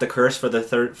only have to curse for the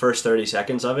first 30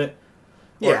 seconds of it?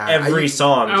 Or Yeah, every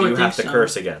song I do would you have to think so.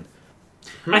 curse again?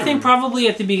 I think probably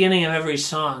at the beginning of every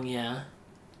song, yeah.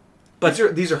 But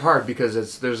these are hard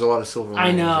because there's a lot of silver I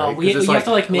linings, know. right? 'Cause We it's have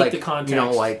to, make the You know,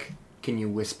 context. like, can you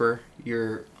whisper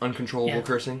your uncontrollable Yeah.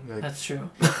 cursing? Like, That's true.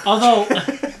 Although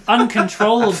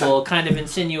uncontrollable kind of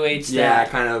insinuates yeah,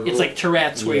 that kind of. it's like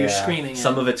Tourette's where you're Yeah. screaming.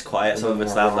 some of it's quiet, some of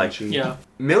it's loud. Like, yeah, $1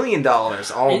 million.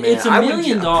 Oh man, it's $1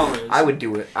 million. I would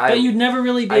do it. But you'd never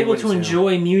really be I able would to too.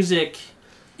 enjoy music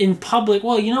in public.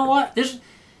 Well, you know what?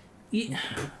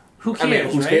 who cares? I mean,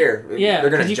 who's right? care? Yeah, they're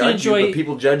gonna 'cause you judge can you, enjoy- but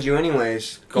people judge you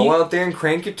anyways. Go out there and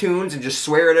crank your tunes and just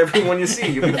swear at everyone you see.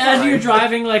 You'll be As fine. you're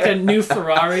driving like a new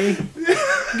Ferrari,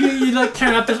 you like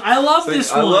turn up this. I love It's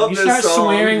this like, I one. love You this start song,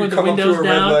 swearing you with the come up to windows a red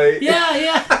down. light.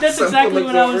 Yeah, that's Someone exactly looks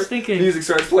what I was over, thinking. Music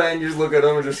starts playing, you just look at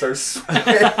them and just start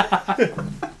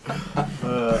swearing.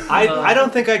 I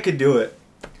don't think I could do it.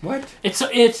 What?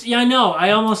 It's yeah, I know.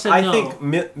 I almost said I no. think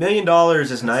 $1 million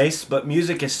is nice, but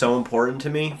music is so important to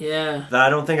me Yeah. that I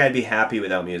don't think I'd be happy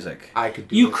without music. I could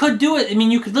do You it. could do it. I mean,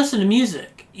 you could listen to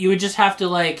music. You would just have to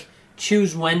like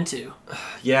choose when to.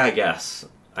 Yeah, I guess.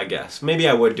 Maybe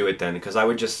I would do it then, because I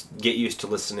would just get used to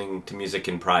listening to music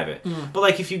in private. But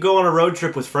like, if you go on a road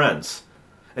trip with friends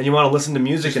and you want to listen to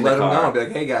music Just in let the them car, know. Be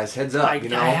like, hey guys, heads up. I you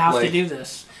know, have like, to do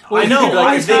this. I you know, could like,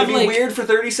 always It's gonna have, be like, weird for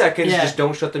 30 seconds. Yeah. Just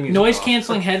don't shut the music noise off.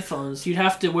 canceling headphones. You'd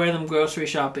have to wear them grocery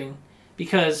shopping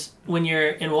because when you're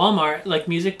in Walmart, like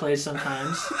music plays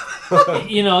sometimes.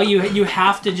 you know, you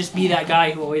have to just be that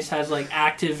guy who always has like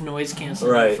active noise canceling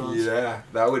Right. headphones. Yeah,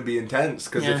 that would be intense.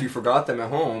 Because Yeah. if you forgot them at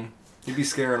home, you'd be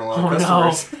scaring a lot Oh of no!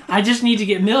 customers. I just need to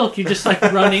get milk. You're just like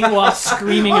running while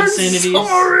screaming I'm obscenities.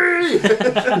 sorry.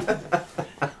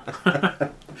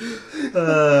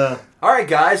 All right,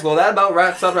 guys. Well, that about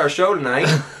wraps up our show tonight.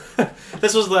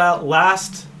 this was the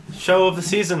last show of the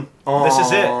season. This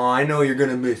is it. Aw, I know you're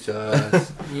gonna miss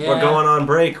us. Yeah. We're going on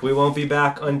break. We won't be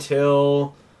back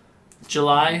until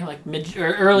July, like mid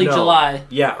or early No. July.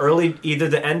 Yeah, either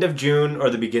the end of June or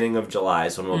the beginning of July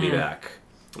is when we'll be back.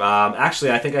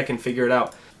 Actually, I think I can figure it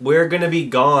out. We're gonna be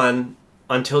gone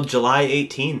until July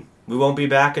 18. We won't be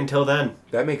back until then.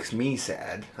 That makes me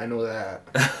sad. I know that.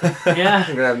 Yeah.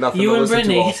 I'm gonna have nothing You to and listen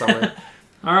Brittany. to all summer.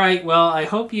 All right. Well, I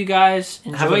hope you guys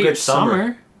enjoy Have a your good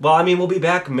summer. Well, I mean, we'll be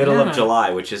back middle Yeah. of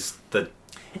July, which is the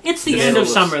It's the Middle end of of-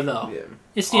 summer, though. Yeah.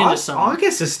 It's the end of summer.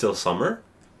 August is still summer.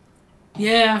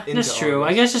 Yeah, Into that's true. I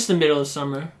August. guess it's the middle of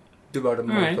summer. About a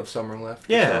month right. of summer left.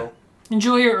 Yeah. So.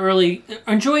 Enjoy your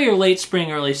late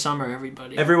spring, early summer,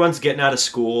 everybody. Everyone's getting out of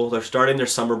school. They're starting their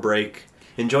summer break.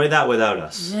 Enjoy that without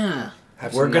us. Yeah.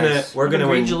 Have We're some gonna nice- we're Have a gonna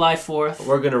great July 4th.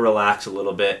 we're gonna relax a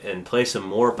little bit and play some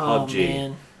more Oh PUBG.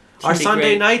 man. It's Our gonna be Sunday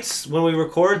great. nights when we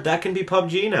record, that can be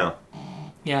PUBG now.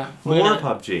 Yeah. More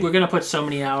PUBG. We're gonna put so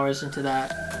many hours into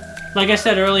that. Like I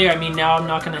said earlier, I mean now I'm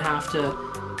not gonna have to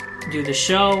do the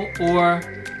show or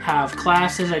have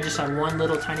classes. I just have one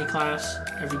little tiny class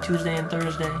every Tuesday and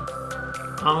Thursday.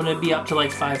 I'm gonna be up to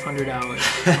like 500 hours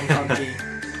on PUBG.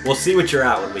 We'll see what you're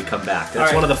at when we come back. That's All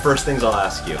right. one of the first things I'll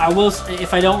ask you. I will,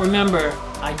 if I don't remember,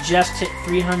 I just hit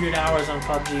 300 hours on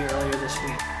PUBG earlier this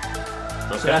week.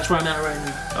 Okay. So that's where I'm at right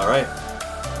now. All right.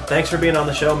 Thanks for being on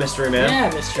the show, Mystery Man.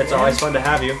 Yeah, Mystery It's Man. always fun to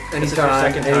have you. This is your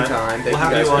Anytime, second time. anytime. Thank We'll you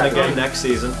have guys you for on having again me. next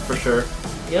season for sure.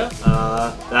 Yep.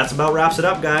 That's about wraps it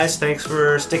up, guys. Thanks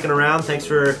for sticking around. Thanks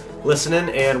for listening,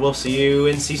 and we'll see you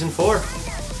in season 4.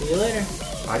 See you later.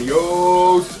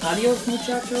 Adios. Adios,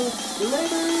 muchachos. See you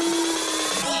later.